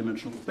in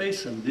d-dimensional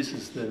space, and this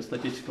is the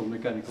statistical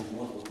mechanical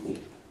model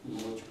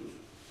which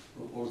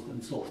proposed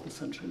and solved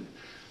essentially,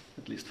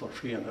 at least for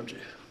free energy.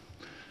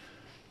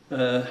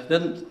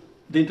 Then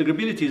the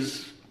integrability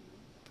is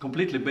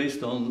completely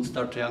based on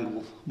star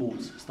triangle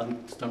moves, star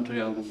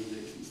triangle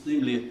relations.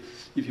 Namely,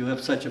 if you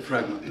have such a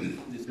fragment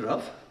of this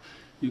graph,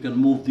 you can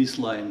move this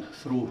line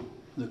through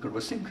the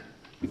crossing,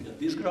 you get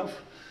this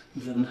graph.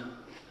 Then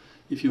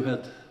if you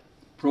had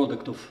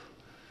product of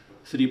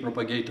 3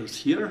 propagators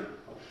here,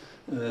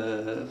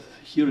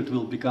 here it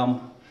will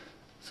become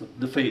so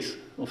the face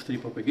of 3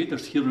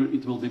 propagators. Here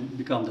it will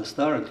become the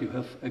star, and you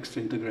have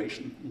extra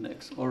integration in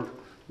x. Or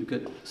you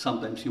can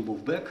sometimes you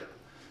move back,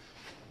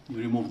 you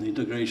remove the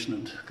integration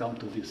and come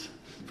to this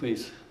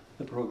face,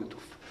 the product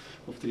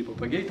of 3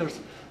 propagators.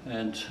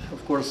 And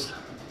of course,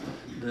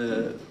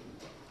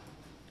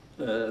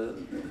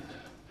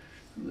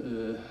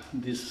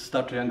 this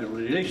star triangle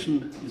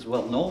relation is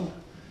well known.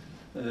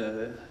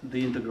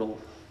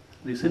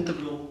 This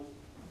integral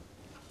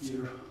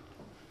here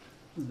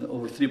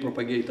over 3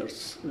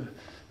 propagators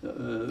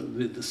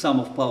with the sum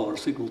of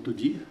powers equal to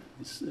d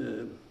is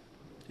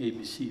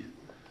ABC.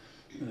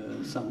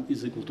 Sum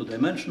is equal to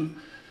dimension,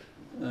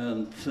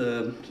 and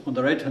on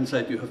the right hand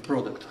side you have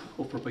product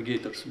of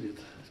propagators with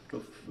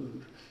sort of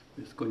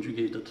with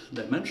conjugated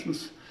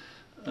dimensions,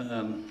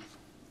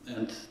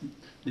 and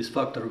this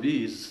factor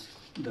v is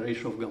the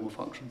ratio of gamma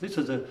function. This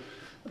is a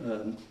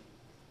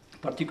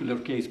particular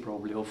case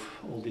probably of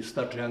all these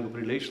star triangle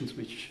relations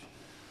which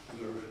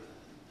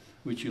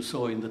you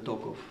saw in the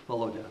talk of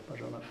Volodya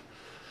Pajanov.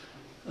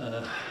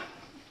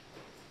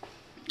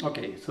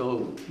 Okay,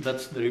 so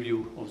that's the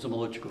review of the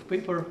Zamolodchikov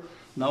paper.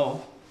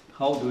 Now,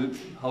 how do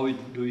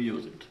we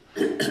use it?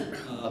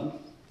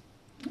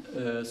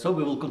 So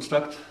we will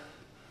construct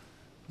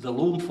the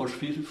loom for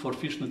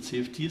Fishnet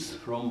CFTs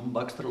from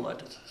Baxter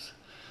lattices.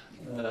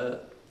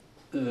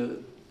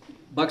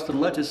 Baxter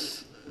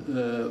lattice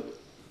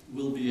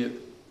will be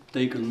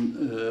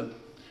taken,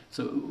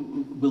 so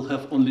we'll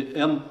have only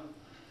m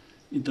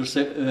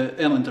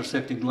m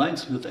intersecting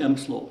lines with m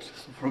slopes.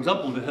 So for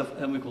example, we have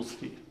m equals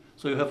 3.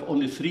 So you have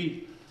only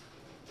 3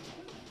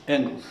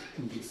 angles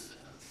in this,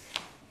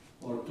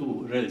 or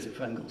 2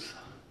 relative angles,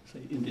 say,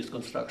 in this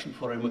construction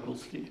for m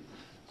equals 3.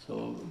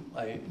 So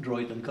I draw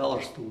it in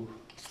colors to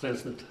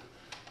stress that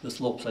the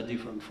slopes are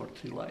different for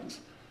 3 lines.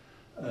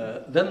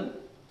 Then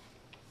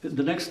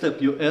the next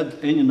step, you add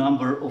any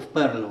number of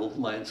parallel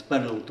lines,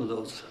 parallel to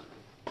those.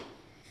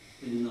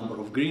 Any number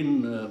of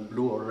green,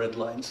 blue, or red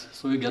lines.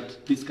 So you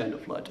get this kind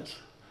of lattice.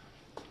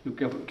 You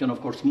can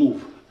of course,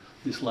 move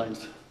these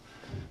lines,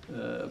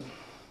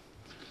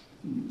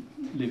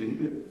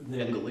 leaving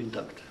the angle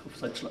intact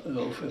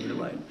of every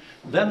line.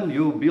 Then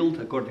you build,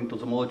 according to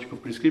the logic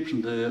of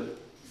prescription, the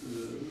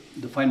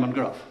Feynman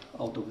graph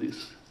out of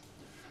this.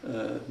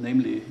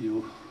 Namely,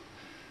 you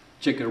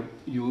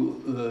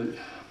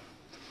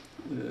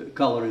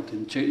color it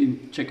in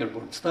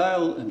checkerboard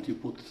style, and you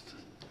put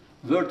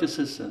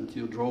vertices, and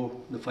you draw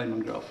the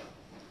Feynman graph.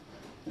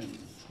 And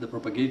the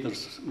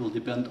propagators will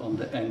depend on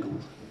the angle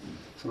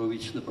through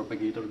which the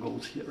propagator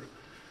goes here.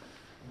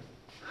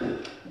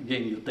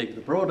 Again, you take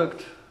the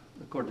product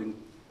according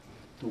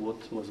to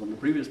what was on the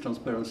previous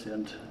transparency,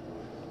 and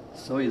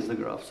so is the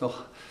graph. So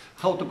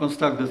how to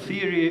construct the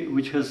theory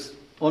which has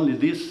only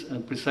this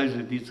and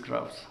precisely these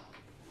graphs,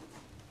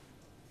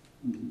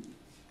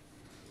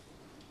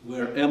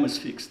 where m is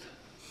fixed.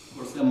 Of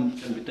course, m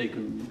can be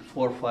taken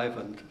 4, 5,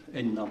 and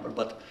any number,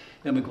 but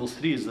m equals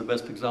 3 is the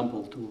best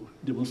example to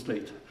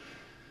demonstrate.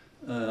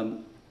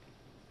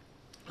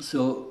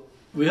 So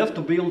we have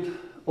to build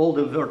all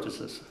the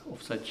vertices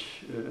of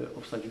such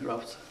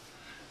graphs.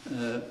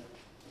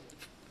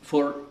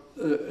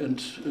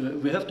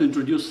 We have to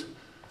introduce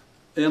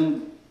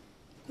m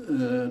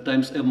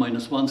times m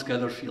minus 1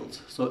 scalar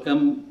fields. So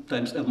m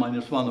times m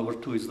minus 1 over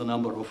 2 is the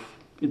number of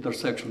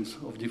intersections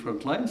of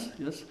different lines,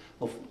 yes,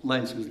 of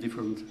lines with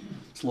different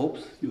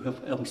slopes. You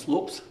have m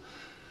slopes.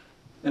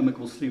 M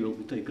equals 3 will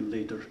be taken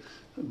later.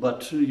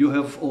 But you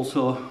have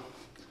also,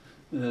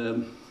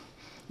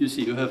 you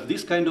see, you have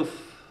this kind of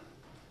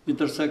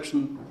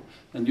intersection,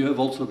 and you have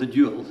also the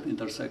dual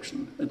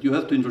intersection. And you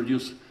have to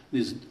introduce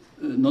this,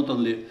 not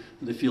only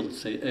the field,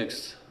 say,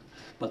 x,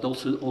 but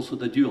also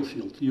the dual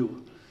field,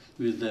 u,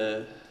 with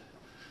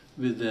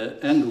the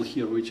angle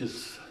here, which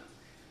is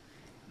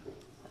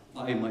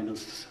I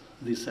minus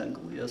this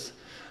angle, yes.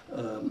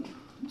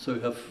 So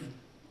you have,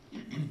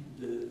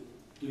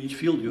 to each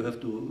field you have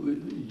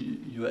to,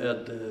 you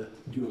add the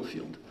dual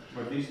field.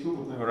 But these two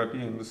will never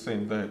appear in the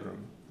same diagram,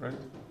 right?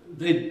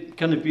 They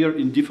can appear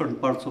in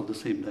different parts of the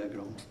same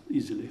diagram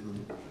easily.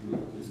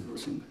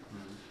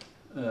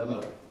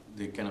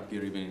 They can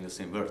appear even in the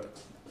same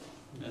vertex.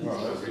 And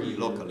Really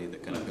locally, they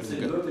can appear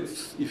same together.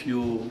 vertex, if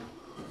you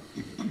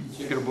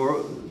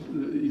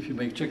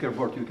make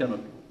checkerboard, you cannot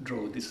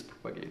draw this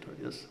propagator,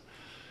 yes.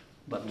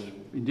 But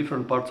in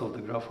different parts of the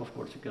graph, of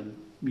course, you can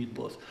meet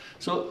both.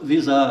 So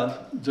these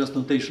are just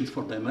notations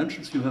for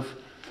dimensions. You have,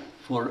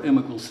 for m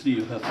equals 3,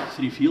 you have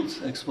 3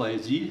 fields, x, y,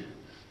 z,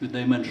 with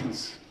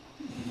dimensions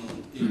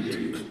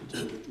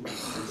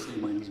a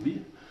minus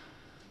b.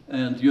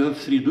 And you have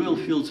 3 dual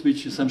fields,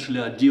 which essentially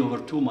are d over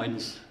 2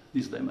 minus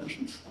these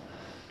dimensions.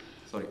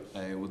 Sorry,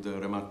 I would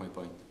remark my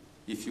point.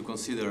 If you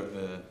consider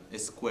a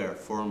square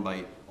formed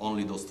by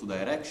only those 2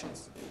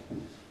 directions,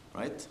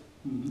 right?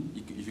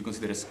 Mm-hmm. If you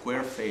consider a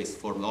square face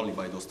formed only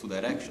by those 2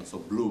 directions, so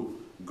blue,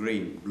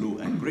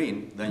 and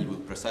green, then you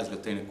would precisely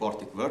obtain a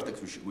quartic vertex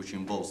which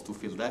involves 2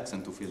 fields x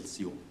and 2 fields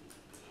u.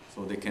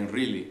 So they can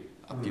really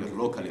appear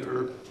locally.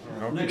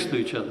 They're next to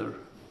each other.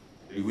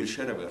 You will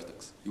share a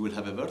vertex. You will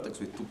have a vertex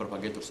with 2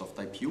 propagators of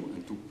type u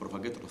and 2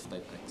 propagators of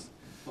type x,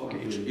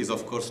 which is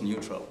of course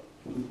neutral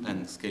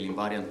and scale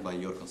invariant by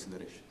your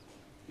consideration.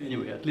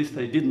 Anyway, at least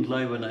I didn't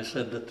lie when I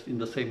said that in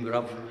the same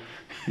graph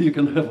you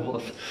can have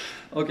both.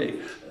 Okay,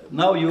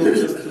 now you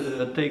just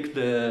take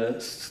the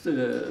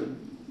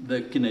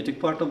kinetic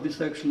part of this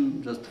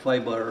section, just phi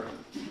bar,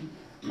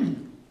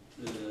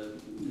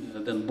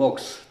 then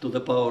box to the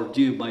power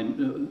d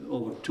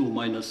over 2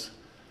 minus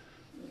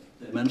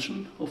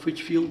dimension of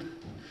each field,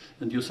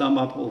 and you sum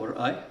up over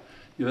I.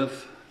 You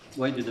have,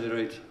 why did I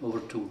write over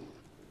 2?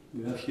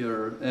 You have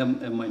here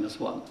m minus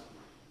 1.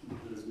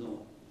 There is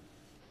no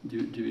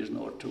division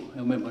over 2,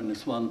 m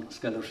minus 1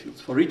 scalar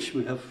fields. For each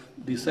we have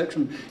this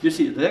section. You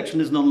see, the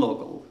action is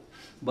non-local,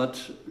 but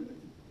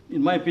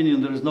in my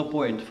opinion there is no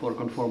point for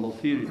conformal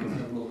theory to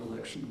have local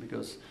action,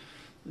 because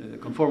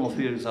conformal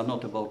theories are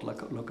not about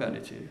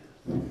locality.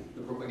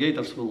 The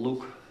propagators will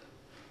look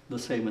the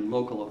same in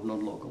local or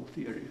non-local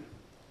theory,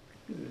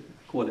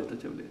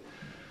 qualitatively.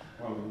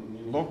 Well,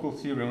 in local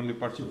theory, only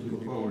particular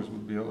powers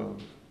would be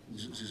allowed.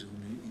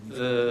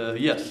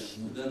 Yes,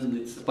 then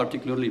it's a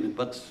particular limit,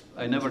 but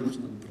I never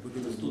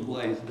understood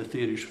why the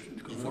theory,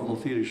 conformal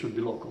theory should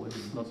be local.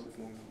 It's not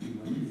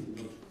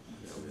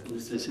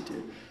necessity.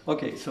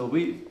 Okay, so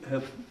we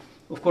have,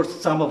 of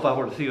course, some of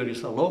our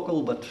theories are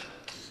local, but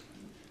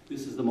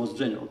this is the most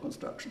general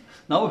construction.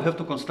 Now we have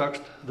to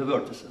construct the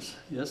vertices,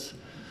 yes,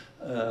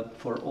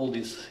 for all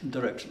these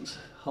interactions.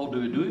 How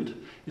do we do it?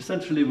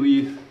 Essentially,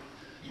 we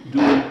do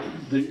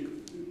the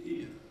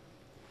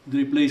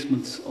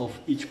replacements of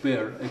each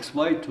pair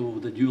xy to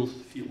the dual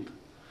field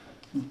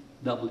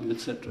w,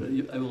 etc.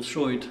 I will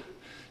show it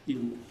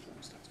in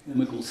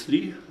m equals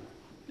 3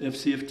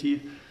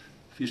 FCFT,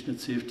 Fishnet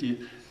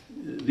CFT.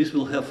 This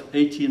will have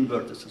 18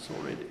 vertices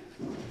already.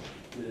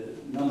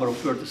 The number of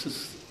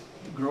vertices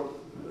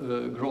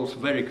grows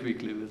very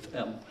quickly with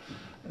m.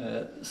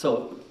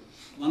 So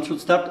one should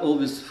start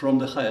always from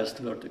the highest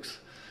vertex.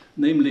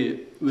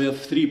 Namely, we have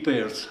 3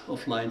 pairs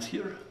of lines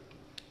here,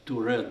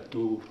 2 red,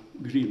 2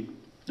 green,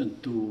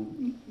 and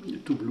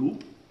 2 blue.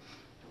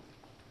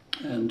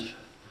 And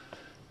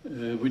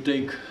we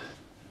take,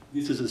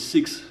 this is a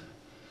 6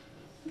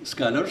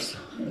 scalars,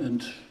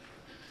 and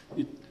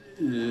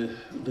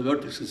the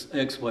vertex is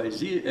x, y,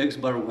 z, x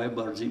bar, y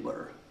bar, z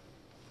bar.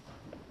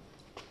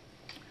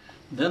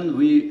 Then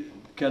we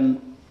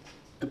can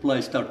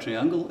apply star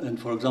triangle and,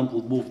 for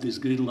example, move this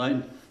green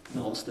line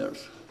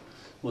downstairs.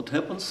 What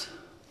happens?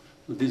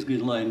 So this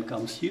green line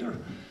comes here.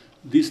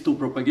 These 2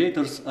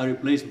 propagators are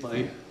replaced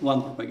by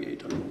 1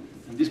 propagator.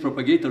 And this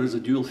propagator is a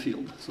dual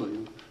field. So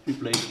you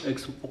replace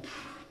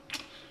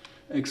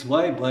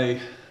xy by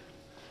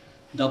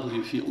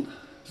w field.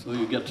 So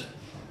you get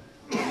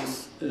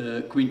this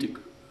quintic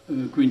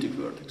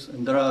vertex.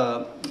 And there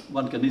are,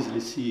 one can easily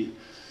see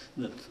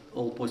that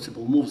all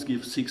possible moves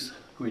give 6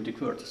 quintic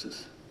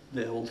vertices.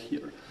 They're all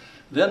here.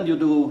 Then you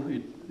do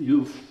it,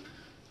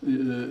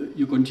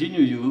 you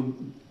continue,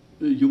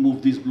 you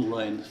move this blue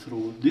line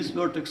through this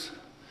vertex,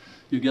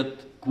 you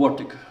get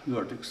quartic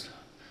vertex.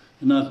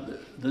 And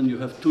then you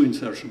have 2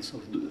 insertions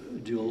of the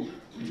dual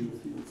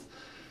fields.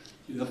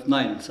 You have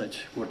 9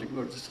 such quartic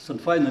vertices.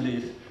 And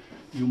finally,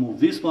 you move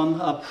this one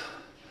up,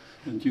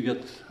 and you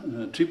get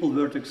triple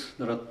vertex.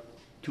 There are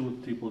 2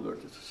 triple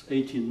vertices,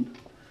 18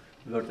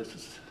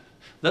 vertices.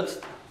 That's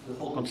the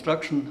whole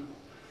construction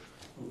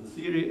of the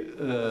theory.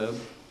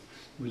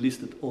 We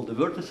listed all the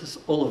vertices.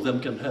 All of them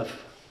can have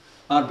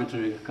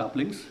arbitrary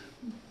couplings.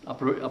 A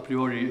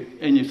priori,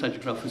 any such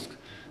graph is,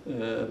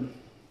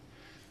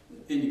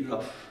 any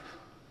graph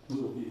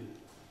will be,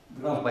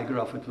 graph by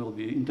graph, it will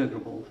be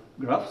integrable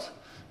graphs.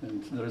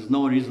 And there is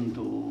no reason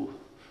to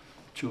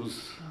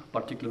choose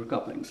particular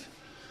couplings.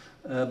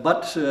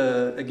 But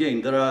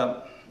again, there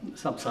are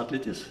some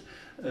subtleties.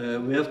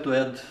 We have to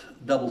add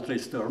double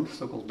trace terms,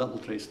 so-called double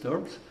trace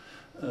terms,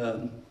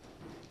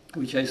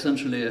 which are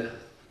essentially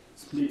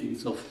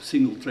splittings of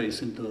single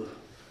trace into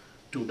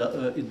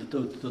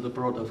the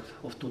product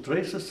of 2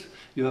 traces.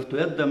 You have to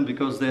add them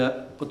because they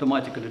are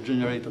automatically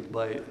generated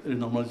by a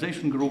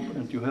renormalization group,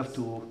 and you have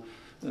to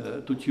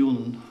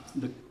tune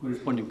the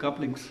corresponding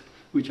couplings,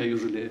 which are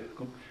usually,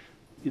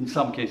 in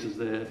some cases,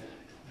 they're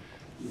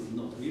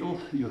not real.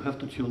 You have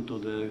to tune to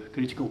the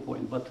critical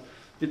point, but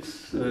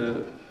it's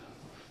a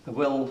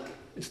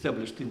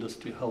well-established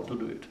industry how to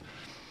do it.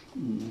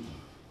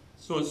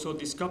 So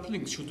these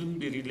couplings shouldn't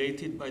be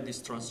related by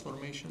these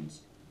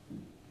transformations?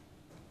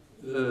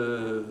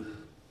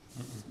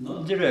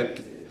 Not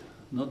directly.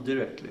 Not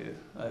directly.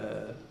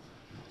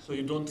 So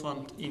you don't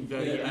want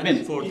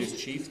invariant for these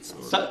shifts?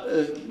 Or?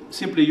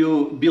 Simply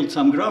you build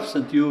some graphs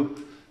and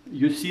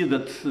you see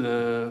that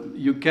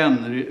you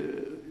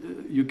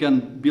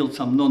can build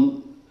some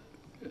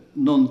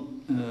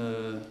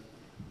non-planar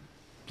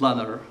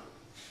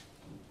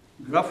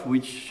graph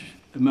which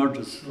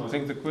emerges. I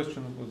think the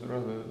question was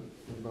rather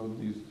about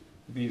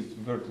these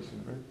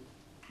vertices, right?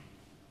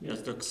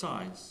 Yes, the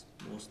size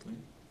mostly.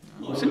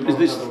 No, simply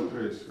this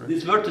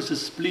vertices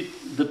split,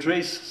 the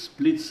trace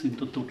splits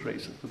into 2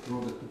 traces, the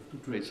product of 2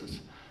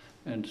 traces.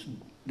 And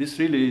this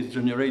really is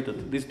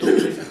generated, these 2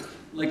 traces,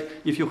 like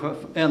if you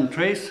have n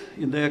trace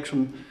in the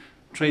action,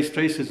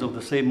 traces of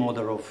the same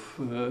order of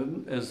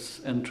as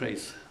n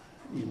trace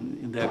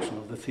in the action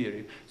of the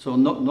theory. So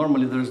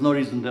normally there is no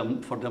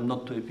reason for them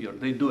not to appear.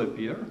 They do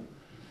appear,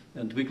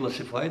 and we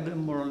classify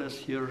them more or less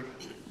here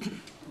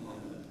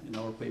in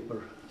our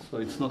paper. So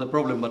it's not a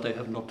problem, but I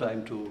have no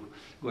time to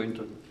go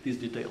into these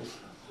details.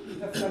 You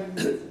have 5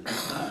 minutes.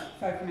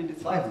 5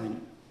 minutes. 5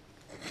 minutes.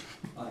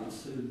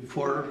 It's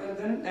before,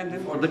 and then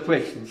before the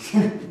questions.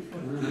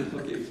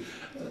 Okay.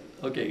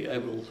 Okay, I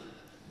will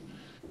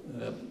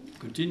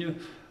continue.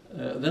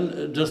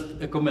 Then just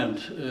a comment.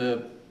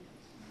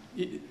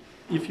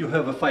 If you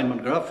have a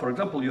Feynman graph, for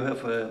example, you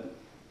have a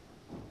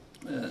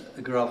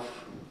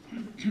graph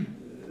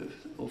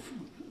of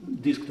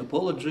disk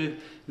topology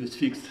with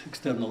fixed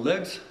external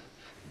legs,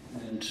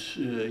 and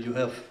you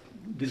have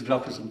this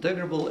graph is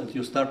integrable, and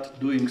you start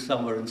doing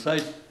somewhere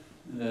inside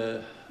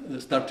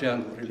star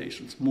triangle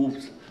relations,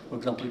 moves. For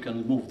example, you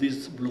can move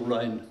this blue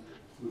line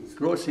with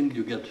crossing,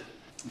 you get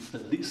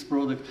this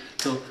product.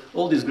 So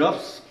all these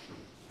graphs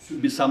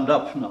should be summed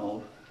up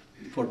now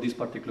for this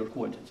particular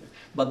quantity.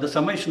 But the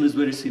summation is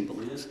very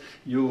simple. Yes,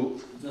 you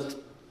just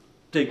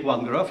take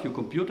one graph, you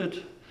compute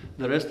it,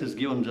 the rest is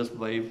given just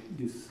by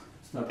this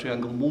star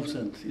triangle moves,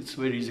 and it's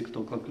very easy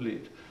to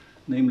calculate.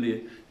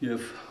 Namely,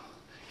 if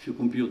you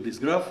compute this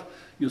graph,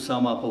 you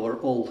sum up over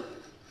all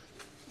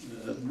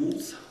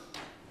moves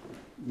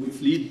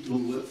which lead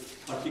to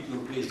a particular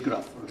base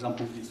graph, for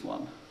example, this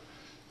one.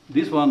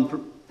 This one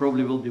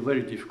probably will be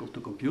very difficult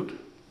to compute.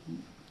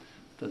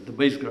 That the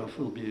base graph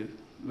will be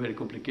very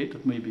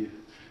complicated, maybe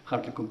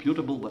hardly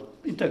computable,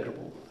 but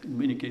integrable in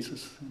many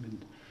cases. I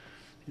mean,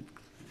 it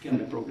can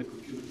be probably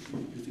computed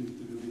using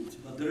integrability.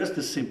 But the rest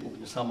is simple.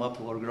 You sum up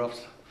our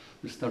graphs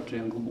with star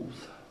triangle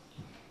moves.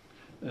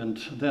 And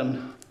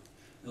then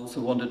I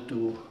also wanted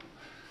to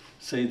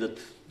say that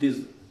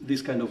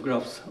these kind of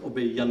graphs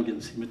obey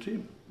Yangian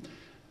symmetry.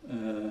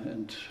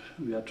 And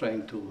we are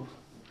trying to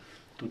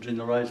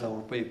generalize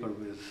our paper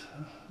with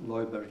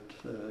Leubert,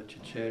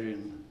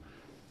 Chicherin,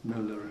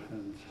 Müller,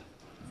 and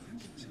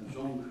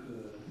Zhong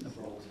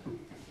about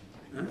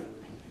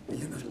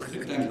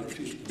rectangular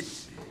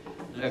Fishnet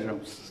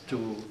diagrams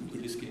to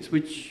this case,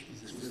 which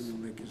is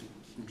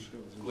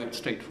quite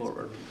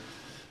straightforward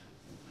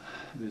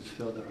with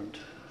Fedor and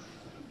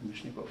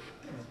Mishnikov,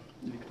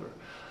 Victor.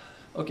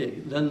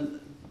 Okay, then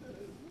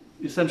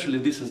essentially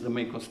this is the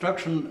main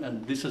construction,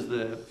 and this is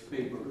the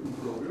paper in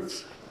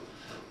progress,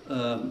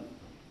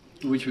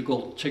 which we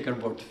call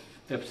checkerboard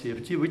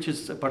FCFT, which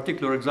is a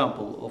particular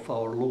example of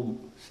our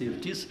loom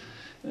CFTs.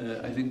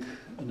 I think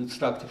an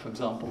instructive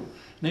example.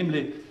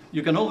 Namely,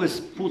 you can always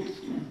put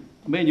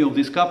many of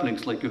these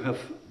couplings, like you have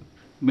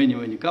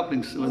many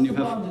couplings when you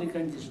have. Boundary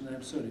condition.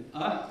 I'm sorry.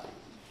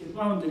 The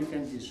boundary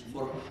condition.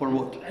 For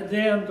what? At the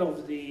end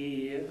of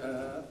the.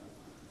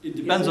 It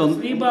depends on.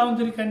 Free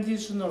boundary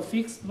condition or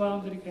fixed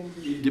boundary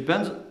condition. It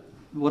depends.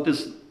 What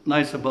is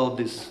nice about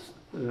this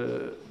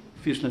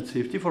Fishnet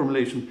CFT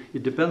formulation?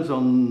 It depends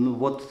on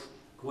what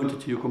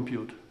quantity you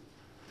compute.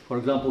 For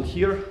example,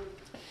 here.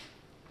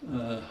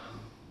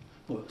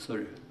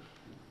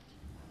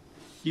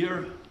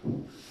 Here,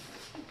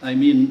 I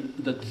mean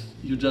that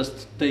you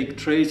just take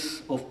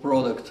trace of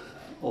product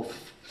of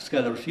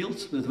scalar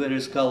fields with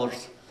various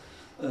colors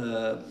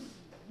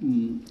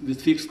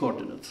with fixed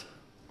coordinates.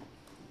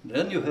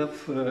 Then you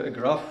have a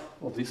graph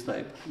of this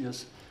type.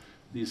 Yes,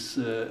 these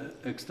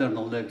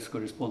external legs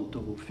correspond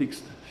to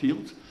fixed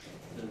fields.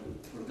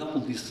 For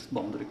example, this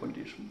boundary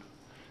condition.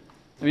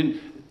 I mean,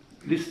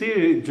 this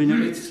theory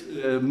generates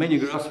many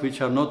graphs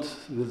which are not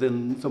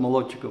within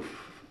Samolotchikov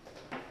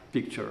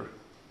picture.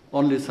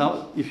 Only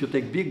some, if you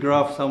take big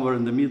graph somewhere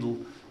in the middle,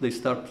 they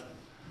start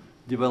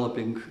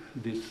developing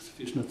this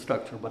Fishnet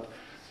structure. But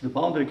the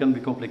boundary can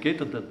be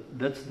complicated.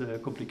 That's the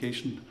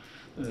complication.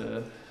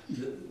 The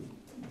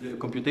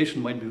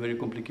computation might be very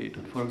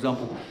complicated. For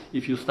example,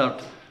 if you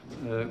start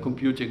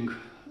computing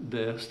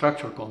the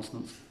structure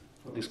constants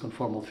for this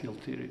conformal field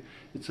theory,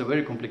 it's a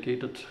very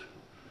complicated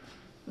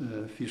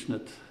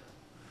Fishnet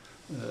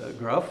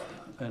graph,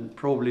 and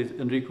probably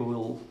Enrico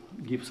will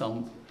give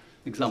some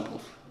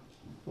examples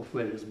of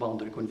various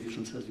boundary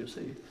conditions, as you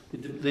say.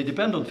 They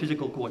depend on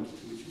physical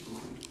quantity.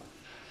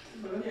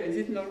 Yeah, is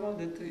it normal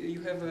that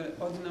you have an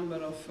odd number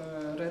of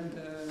red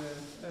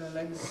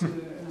legs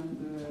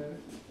and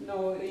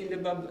no, in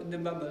the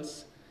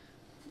bubbles?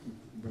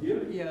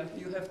 Here? Yeah,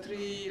 you have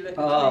three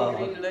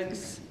green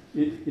legs.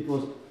 It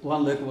was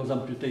one leg was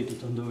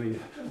amputated on the way.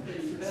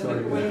 Okay.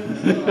 Sorry.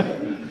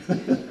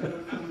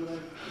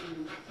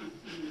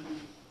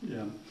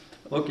 Yeah.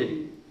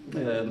 Okay.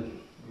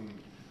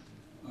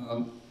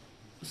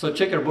 So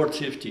checkerboard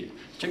CFT.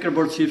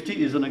 Checkerboard CFT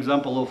is an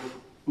example of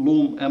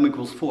loom m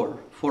equals 4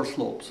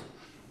 slopes.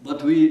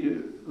 But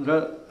we,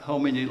 how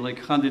many, like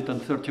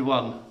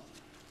 131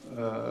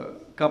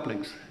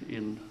 couplings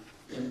in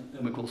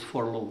m equals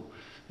 4 loom.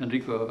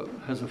 Enrico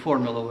has a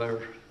formula where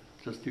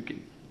just you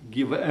can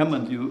give m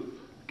and you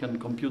can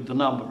compute the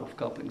number of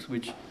couplings,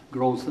 which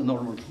grows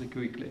enormously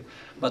quickly.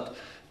 But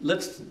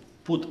let's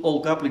put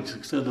all couplings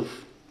instead of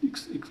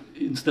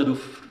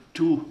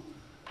 2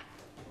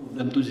 of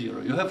them to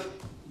 0. You have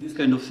this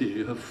kind of theory.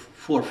 You have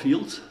 4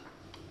 fields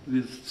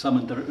with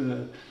some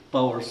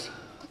powers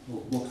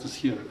of boxes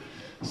here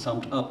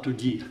summed up to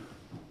d.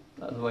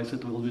 Otherwise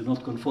it will be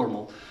not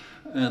conformal.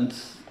 And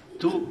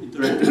 2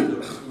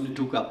 interacting, only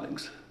 2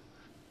 couplings.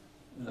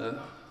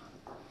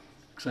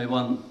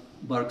 Xi1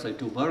 bar,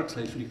 Xi2 bar,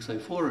 Xi3,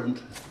 Xi4,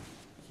 and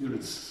here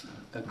it's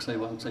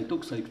Xi1,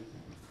 Xi2,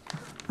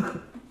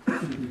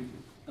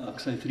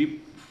 Xi3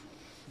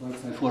 bar,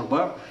 Xi4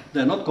 bar.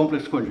 They're not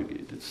complex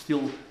conjugate. It's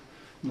still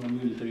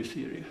non-unitary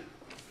theory.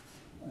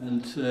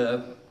 And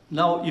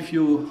now if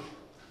you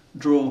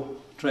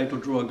try to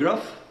draw a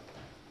graph,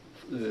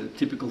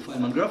 typical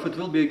Feynman graph, it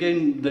will be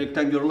again the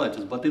rectangular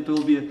lattice, but it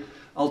will be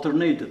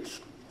alternated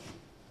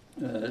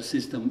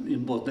system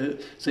in both. The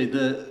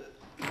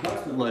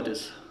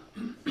lattice,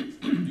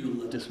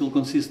 lattice will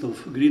consist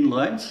of green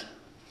lines,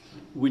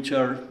 which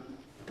are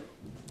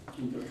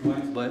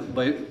intertwined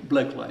by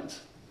black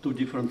lines, 2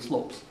 different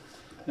slopes.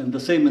 And the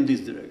same in this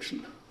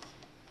direction.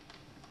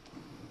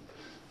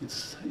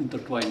 It's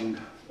intertwining,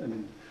 I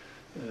mean,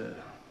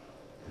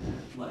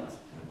 lines.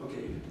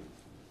 Okay.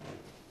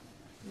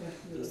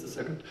 Just a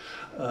second.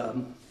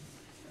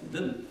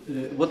 Then,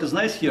 what is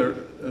nice here,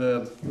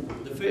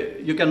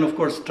 you can of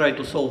course try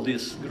to solve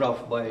this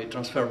graph by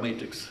transfer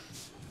matrix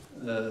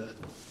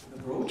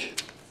approach,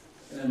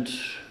 and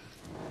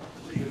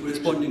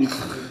corresponding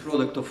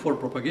product of 4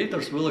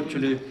 propagators will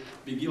actually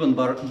be given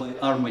by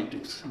R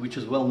matrix, which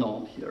is well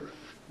known here,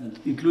 and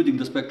including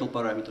the spectral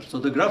parameter. So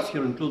the graphs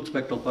here include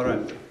spectral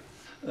parameter.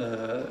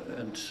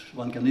 And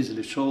one can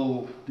easily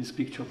show this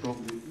picture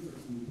probably.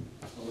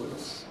 So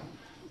let's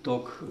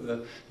talk.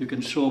 You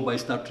can show by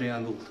star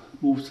triangle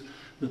moves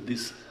that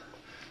this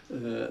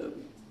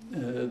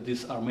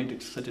R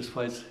matrix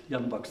satisfies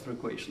Yang-Baxter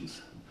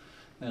equations.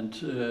 And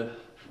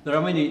there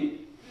are many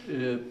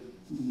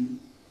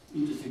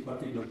interesting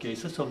particular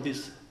cases of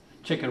this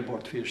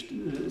checkerboard fish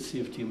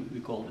CFT, we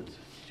called it,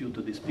 due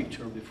to this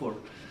picture before.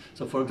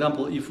 So for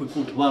example, if we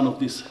put one of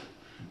these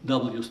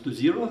W's to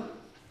 0,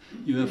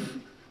 you have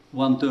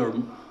one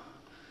term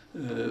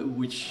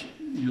which,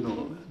 you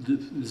know,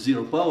 the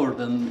 0 power,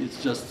 then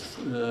it's just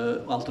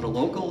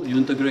ultra-local. You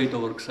integrate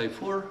over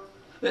X4,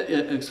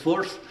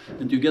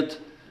 and you get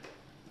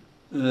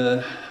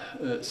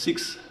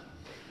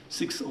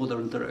 6 order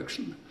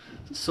interaction.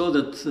 So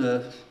that,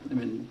 I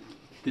mean,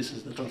 this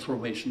is the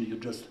transformation. You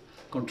just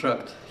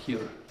contract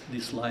here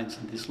these lines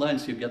and these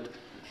lines, you get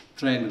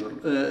triangular,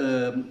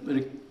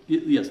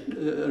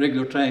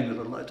 regular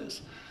triangular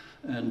lattice.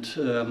 And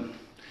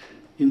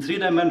in 3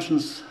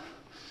 dimensions,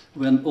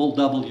 when all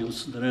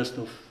W's, the rest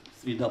of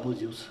 3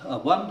 W's are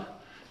 1,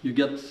 you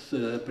get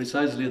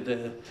precisely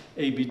the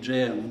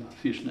ABJM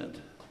fishnet,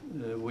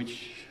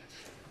 which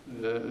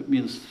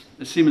means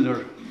a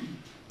similar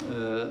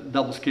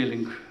double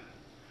scaling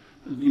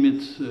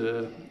limit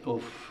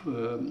of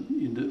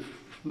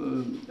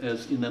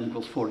as in n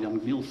equals 4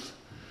 Young-Mills,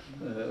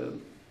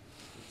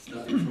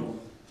 starting from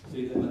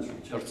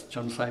 3-dimensional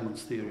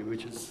Chern-Simons theory,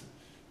 which is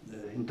the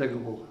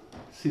integrable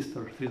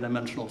sister,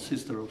 3-dimensional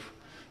sister of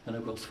n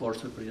equals 4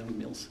 super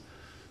Young-Mills.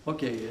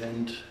 Okay,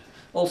 and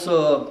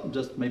also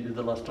just maybe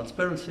the last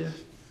transparency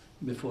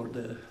before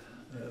the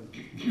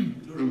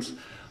conclusions.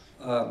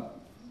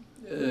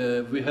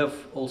 We have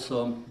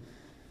also,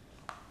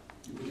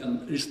 we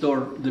can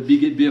restore the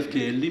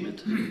BFK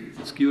limit.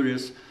 It's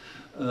curious.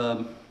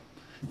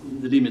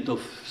 The limit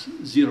of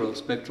 0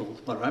 spectral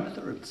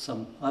parameter and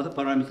some other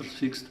parameters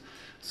fixed,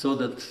 so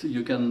that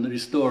you can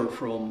restore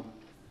from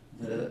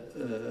the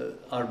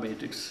R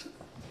matrix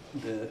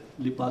the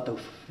Lipatov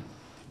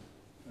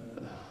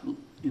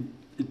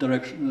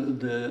interaction,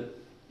 the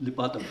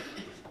Lipatov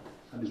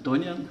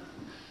Hamiltonian.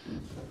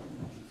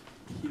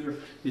 Here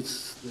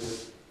it's the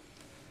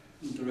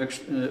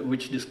interaction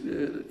which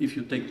if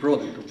you take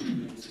product of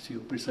this, you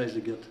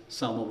precisely get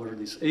sum over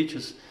these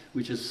H's,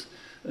 which is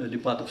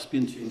Lipatov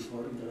spin chain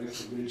for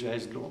interaction with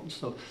GIS drones.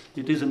 So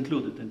it is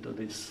included into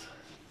this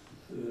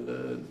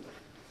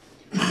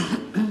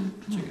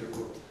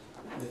checkerboard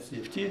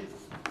CFT.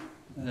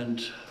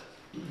 And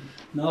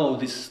now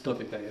this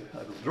topic I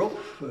will drop.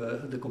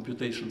 The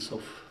computations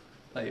of,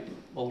 I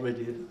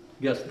already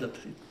guessed that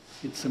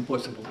it's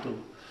impossible to.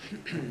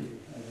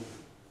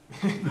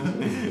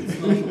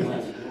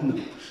 No.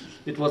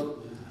 It was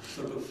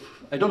sort of,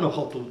 I don't know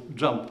how to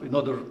jump. In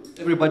order,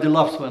 everybody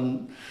laughs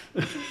when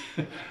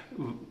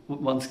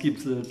one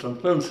skips the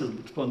transparencies,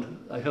 but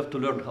I have to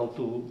learn how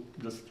to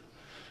just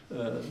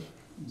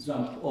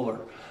jump over.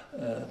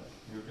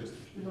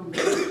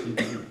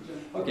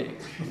 Okay.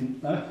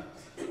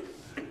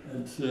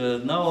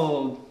 And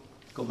now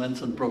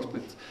comments and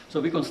prospects. So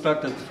we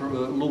constructed for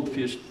a loop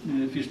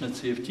fishnet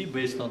CFT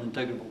based on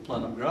integrable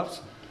planar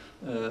graphs,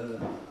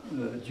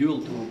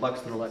 dual to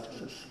Baxter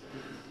lattices.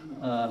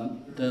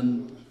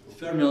 Then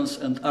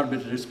fermions and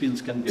arbitrary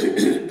spins can be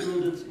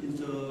included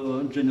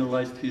into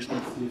generalized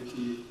fishnet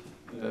CFT,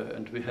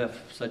 and we have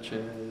such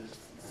a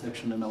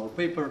section in our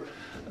paper.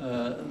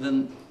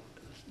 Then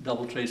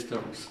double trace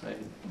terms I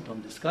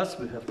don't discuss.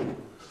 We have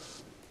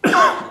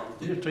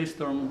to trace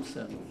terms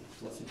and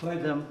classify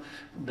them.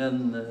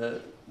 Then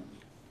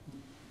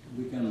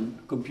we can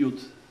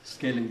compute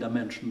scaling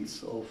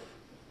dimensions of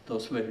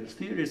those various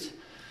theories,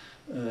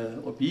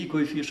 OPE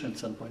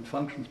coefficients and point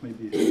functions.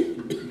 Maybe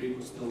in the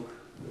previous talk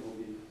there will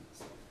be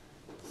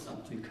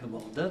something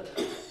about that.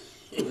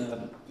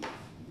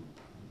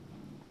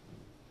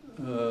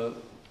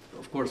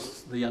 Of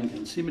course, the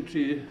Yangian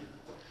symmetry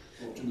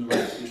of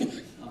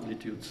generalized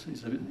amplitudes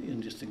is an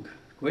interesting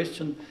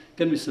question.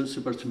 Can we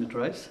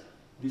supersymmetrize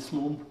this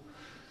loom?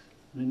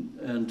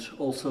 And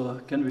also,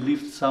 can we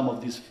lift some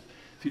of these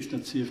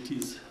fishnet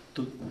CFTs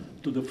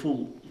to the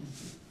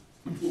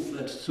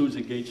full-fledged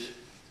SUSY gauge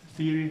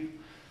theory?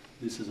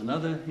 This is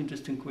another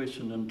interesting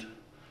question. And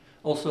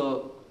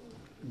also,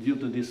 due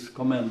to this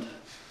comment,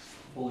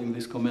 following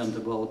this comment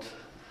about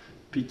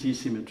PT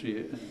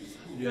symmetry and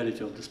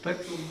reality of the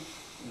spectrum,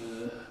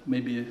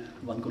 maybe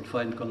one could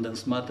find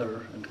condensed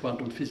matter and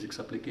quantum physics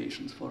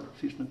applications for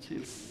fishnet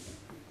CFT.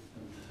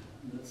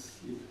 And that's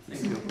it.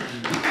 Thank you.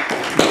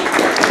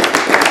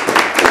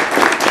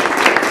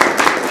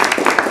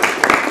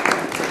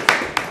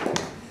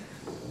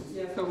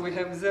 Yeah, so we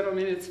have 0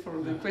 minutes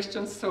for the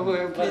questions, so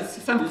please,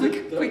 some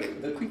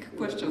quick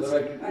questions.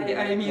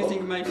 I am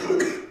using my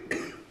phone.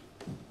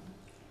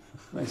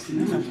 I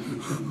see.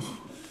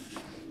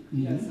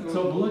 So,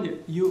 Volodya,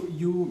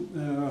 you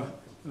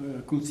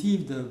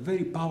conceived a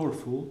very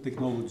powerful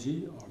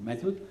technology or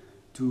method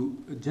to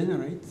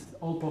generate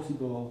all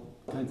possible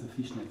kinds of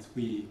fishnets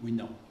we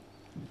know.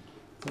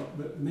 So,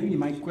 but maybe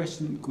my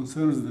question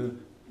concerns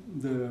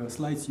the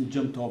slides you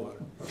jumped over.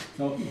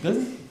 So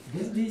does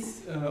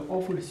this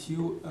offers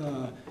you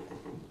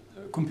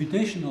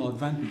computational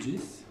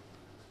advantages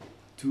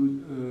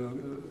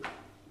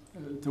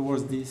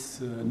towards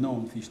these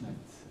known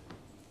fishnets?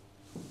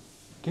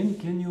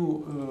 Can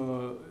you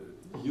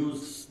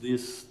use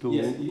this to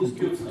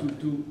compute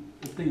to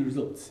obtain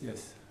results?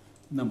 Yes,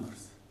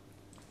 numbers.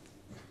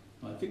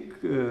 I think,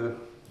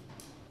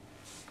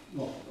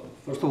 well,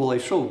 first of all, I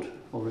showed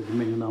already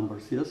many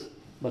numbers, yes,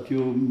 but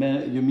you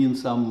mean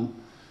some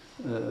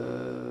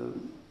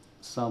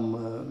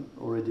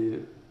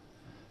already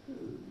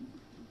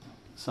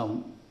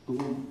some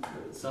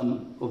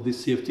of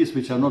these CFTs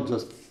which are not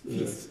just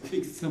fixed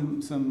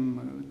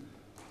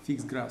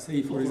fixed graphs.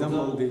 Say, for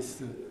example,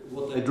 this.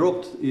 What I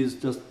dropped is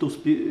just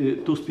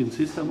two-spin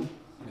system,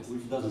 Yes.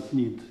 which doesn't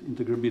need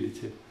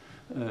integrability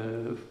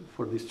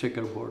for this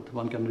checkerboard.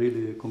 One can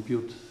really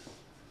compute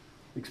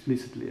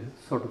explicitly,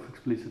 sort of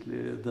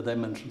explicitly, the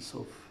dimensions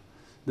of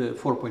the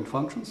 4-point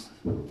functions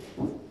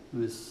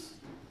with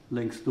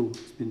length 2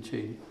 spin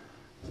chain,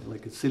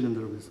 like a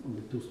cylinder with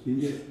only 2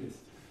 spins. Yes, yes.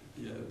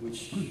 Yeah,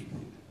 which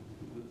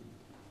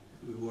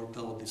we worked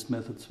out these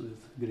methods with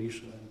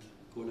Grisha and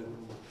Koля.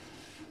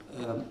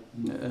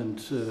 And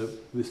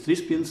with 3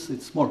 spins,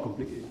 it's more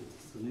complicated.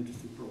 It's an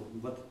interesting problem,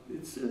 but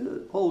it's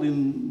all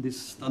in this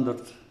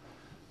standard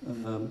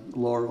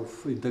lore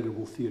of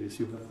integrable theories.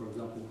 You have, for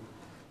example,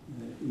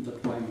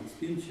 intertwining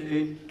spin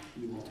chain.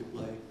 You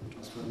multiply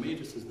transfer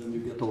matrices, then you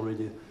get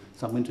already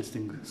some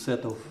interesting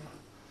set of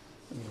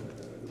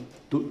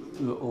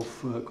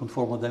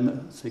conformal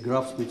say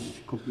graphs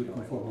which compute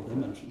conformal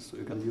dimensions. So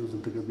you can use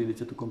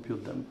integrability to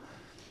compute them.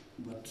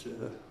 But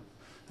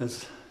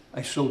as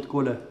I showed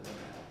Koля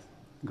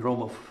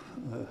Gromov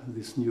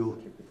this new,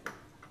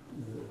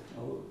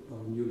 our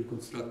newly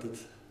constructed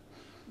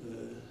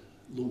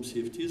loom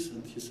CFTs,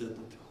 and he said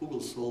that who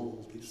will solve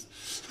all this?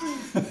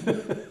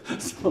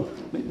 So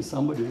maybe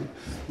somebody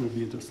will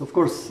be interested. Of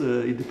course,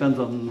 it depends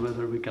on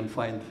whether we can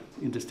find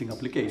interesting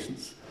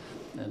applications,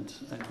 and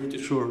I'm pretty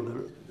sure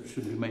there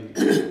should be many,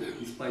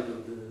 in spite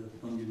of the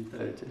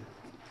non-unitarity.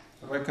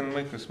 I can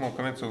make a small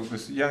comment. So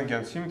this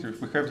Yangian symmetry, if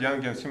we have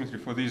Yangian symmetry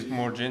for these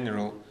more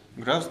general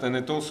graphs, then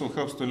it also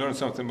helps to learn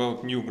something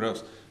about new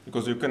graphs,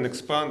 because you can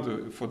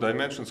expand for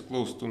dimensions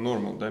close to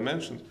normal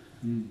dimensions.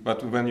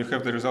 But when you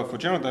have the result for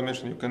general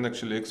dimension, you can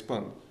actually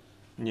expand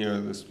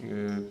near this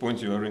point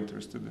you are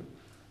interested in.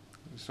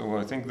 So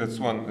I think that's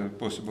one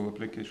possible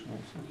application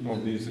also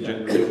of these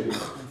general theories.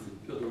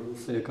 Piotr will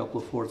say a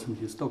couple of words in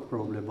his talk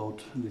probably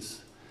about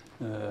this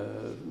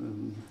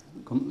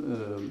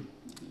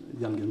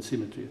Yangian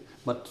symmetry.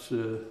 But I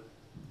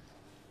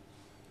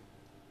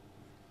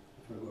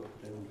forgot what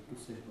I wanted to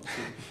say.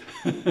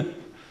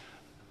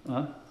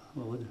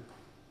 Volodya?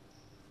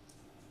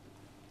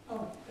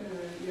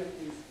 Yeah,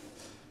 please.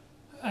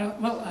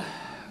 Well,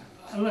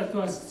 I'd like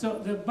to ask, so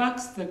the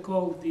Baxter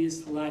called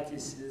these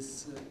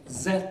lattices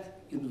Z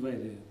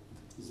invariant.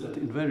 Z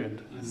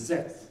invariant?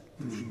 Z.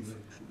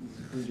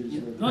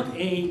 Not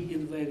A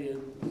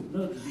invariant,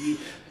 not B,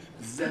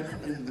 Z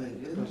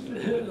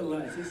invariant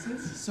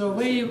lattices. So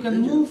where you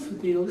can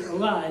move the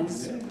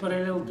lines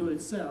parallel to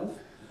itself,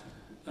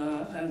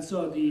 and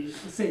so the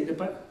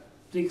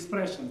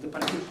expression, the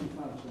partition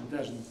function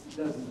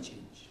doesn't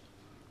change.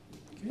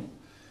 Okay?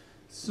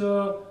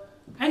 So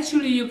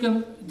actually you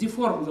can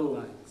deform the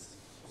lines.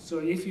 So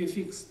if you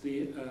fix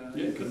the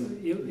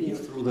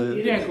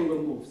irregular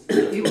moves,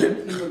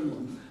 even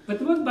more.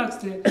 But what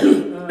Baxter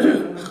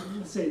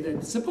say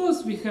that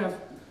suppose we have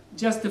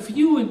just a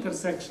few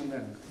intersection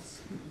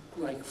angles,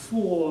 like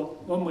 4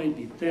 or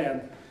maybe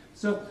 10.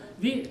 So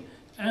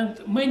and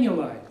many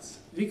lines.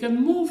 We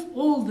can move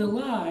all the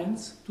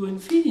lines to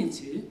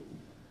infinity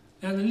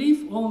and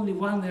leave only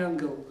one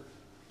angle.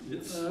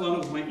 It's one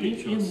of my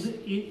pictures.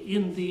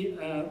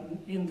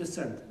 in the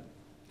center.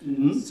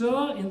 Mm-hmm.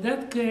 So in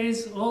that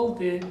case, all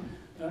the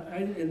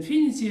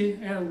infinity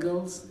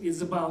angles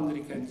is a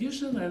boundary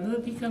condition, and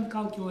then we can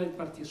calculate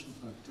partition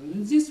function.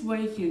 In this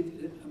way, he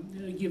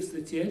gives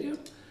the theorem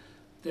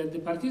that the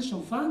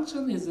partition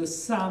function is the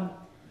sum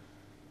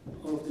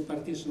of the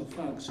partition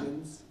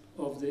functions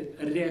of the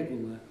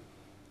regular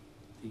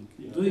thing.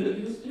 Yeah. Do you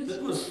use this?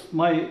 That was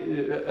my,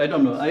 I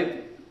don't know,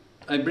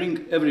 I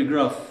bring every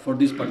graph for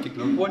this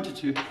particular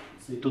quantity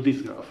say, to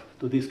this graph,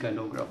 to this kind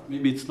of graph.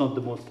 Maybe it's not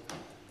the most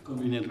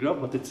convenient graph,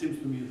 but it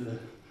seems to me the...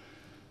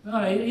 No,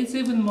 it's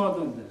even more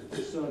than that.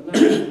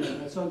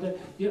 So,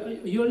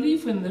 you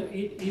leave in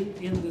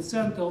the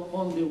center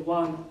only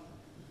one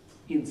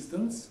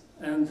instance,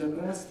 and the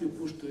rest you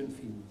push to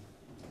infinity.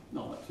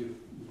 No, but you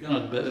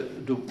cannot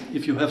do,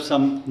 if you have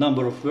some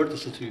number of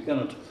vertices, you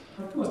cannot...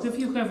 Of course, if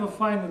you have a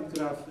finite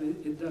graph,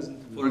 it doesn't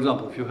work. For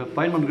example, if you have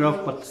Feynman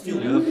graph, but still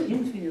you have...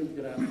 Infinite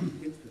graph,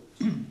 it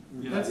works.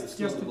 Yeah, That's it's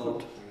just not a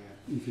about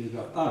infinite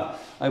graph.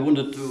 I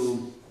wanted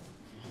to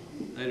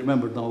I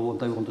remember now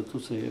what I wanted to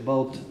say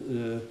about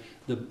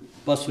the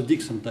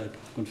Basso-Dixon type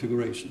of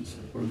configurations.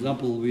 For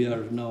example, we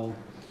are now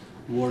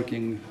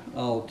working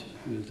out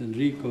with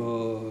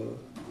Enrico,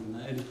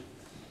 Ned,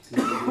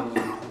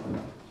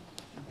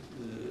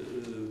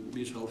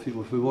 Michel,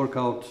 we work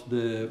out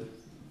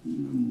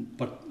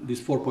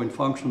these 4-point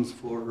functions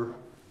for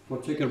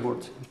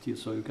checkerboard CFT,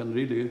 so you can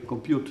really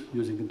compute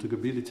using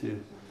integrability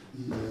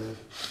the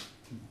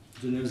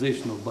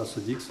generalization of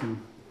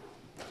Basso-Dixon.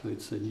 So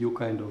it's a new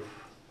kind of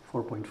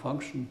 4-point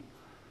function.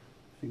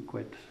 I think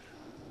quite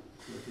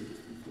interesting.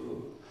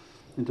 So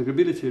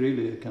integrability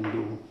really can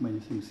do many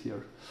things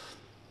here.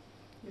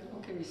 Yeah,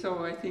 okay,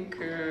 so I think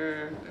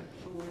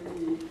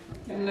we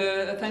can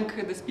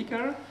thank the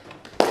speaker.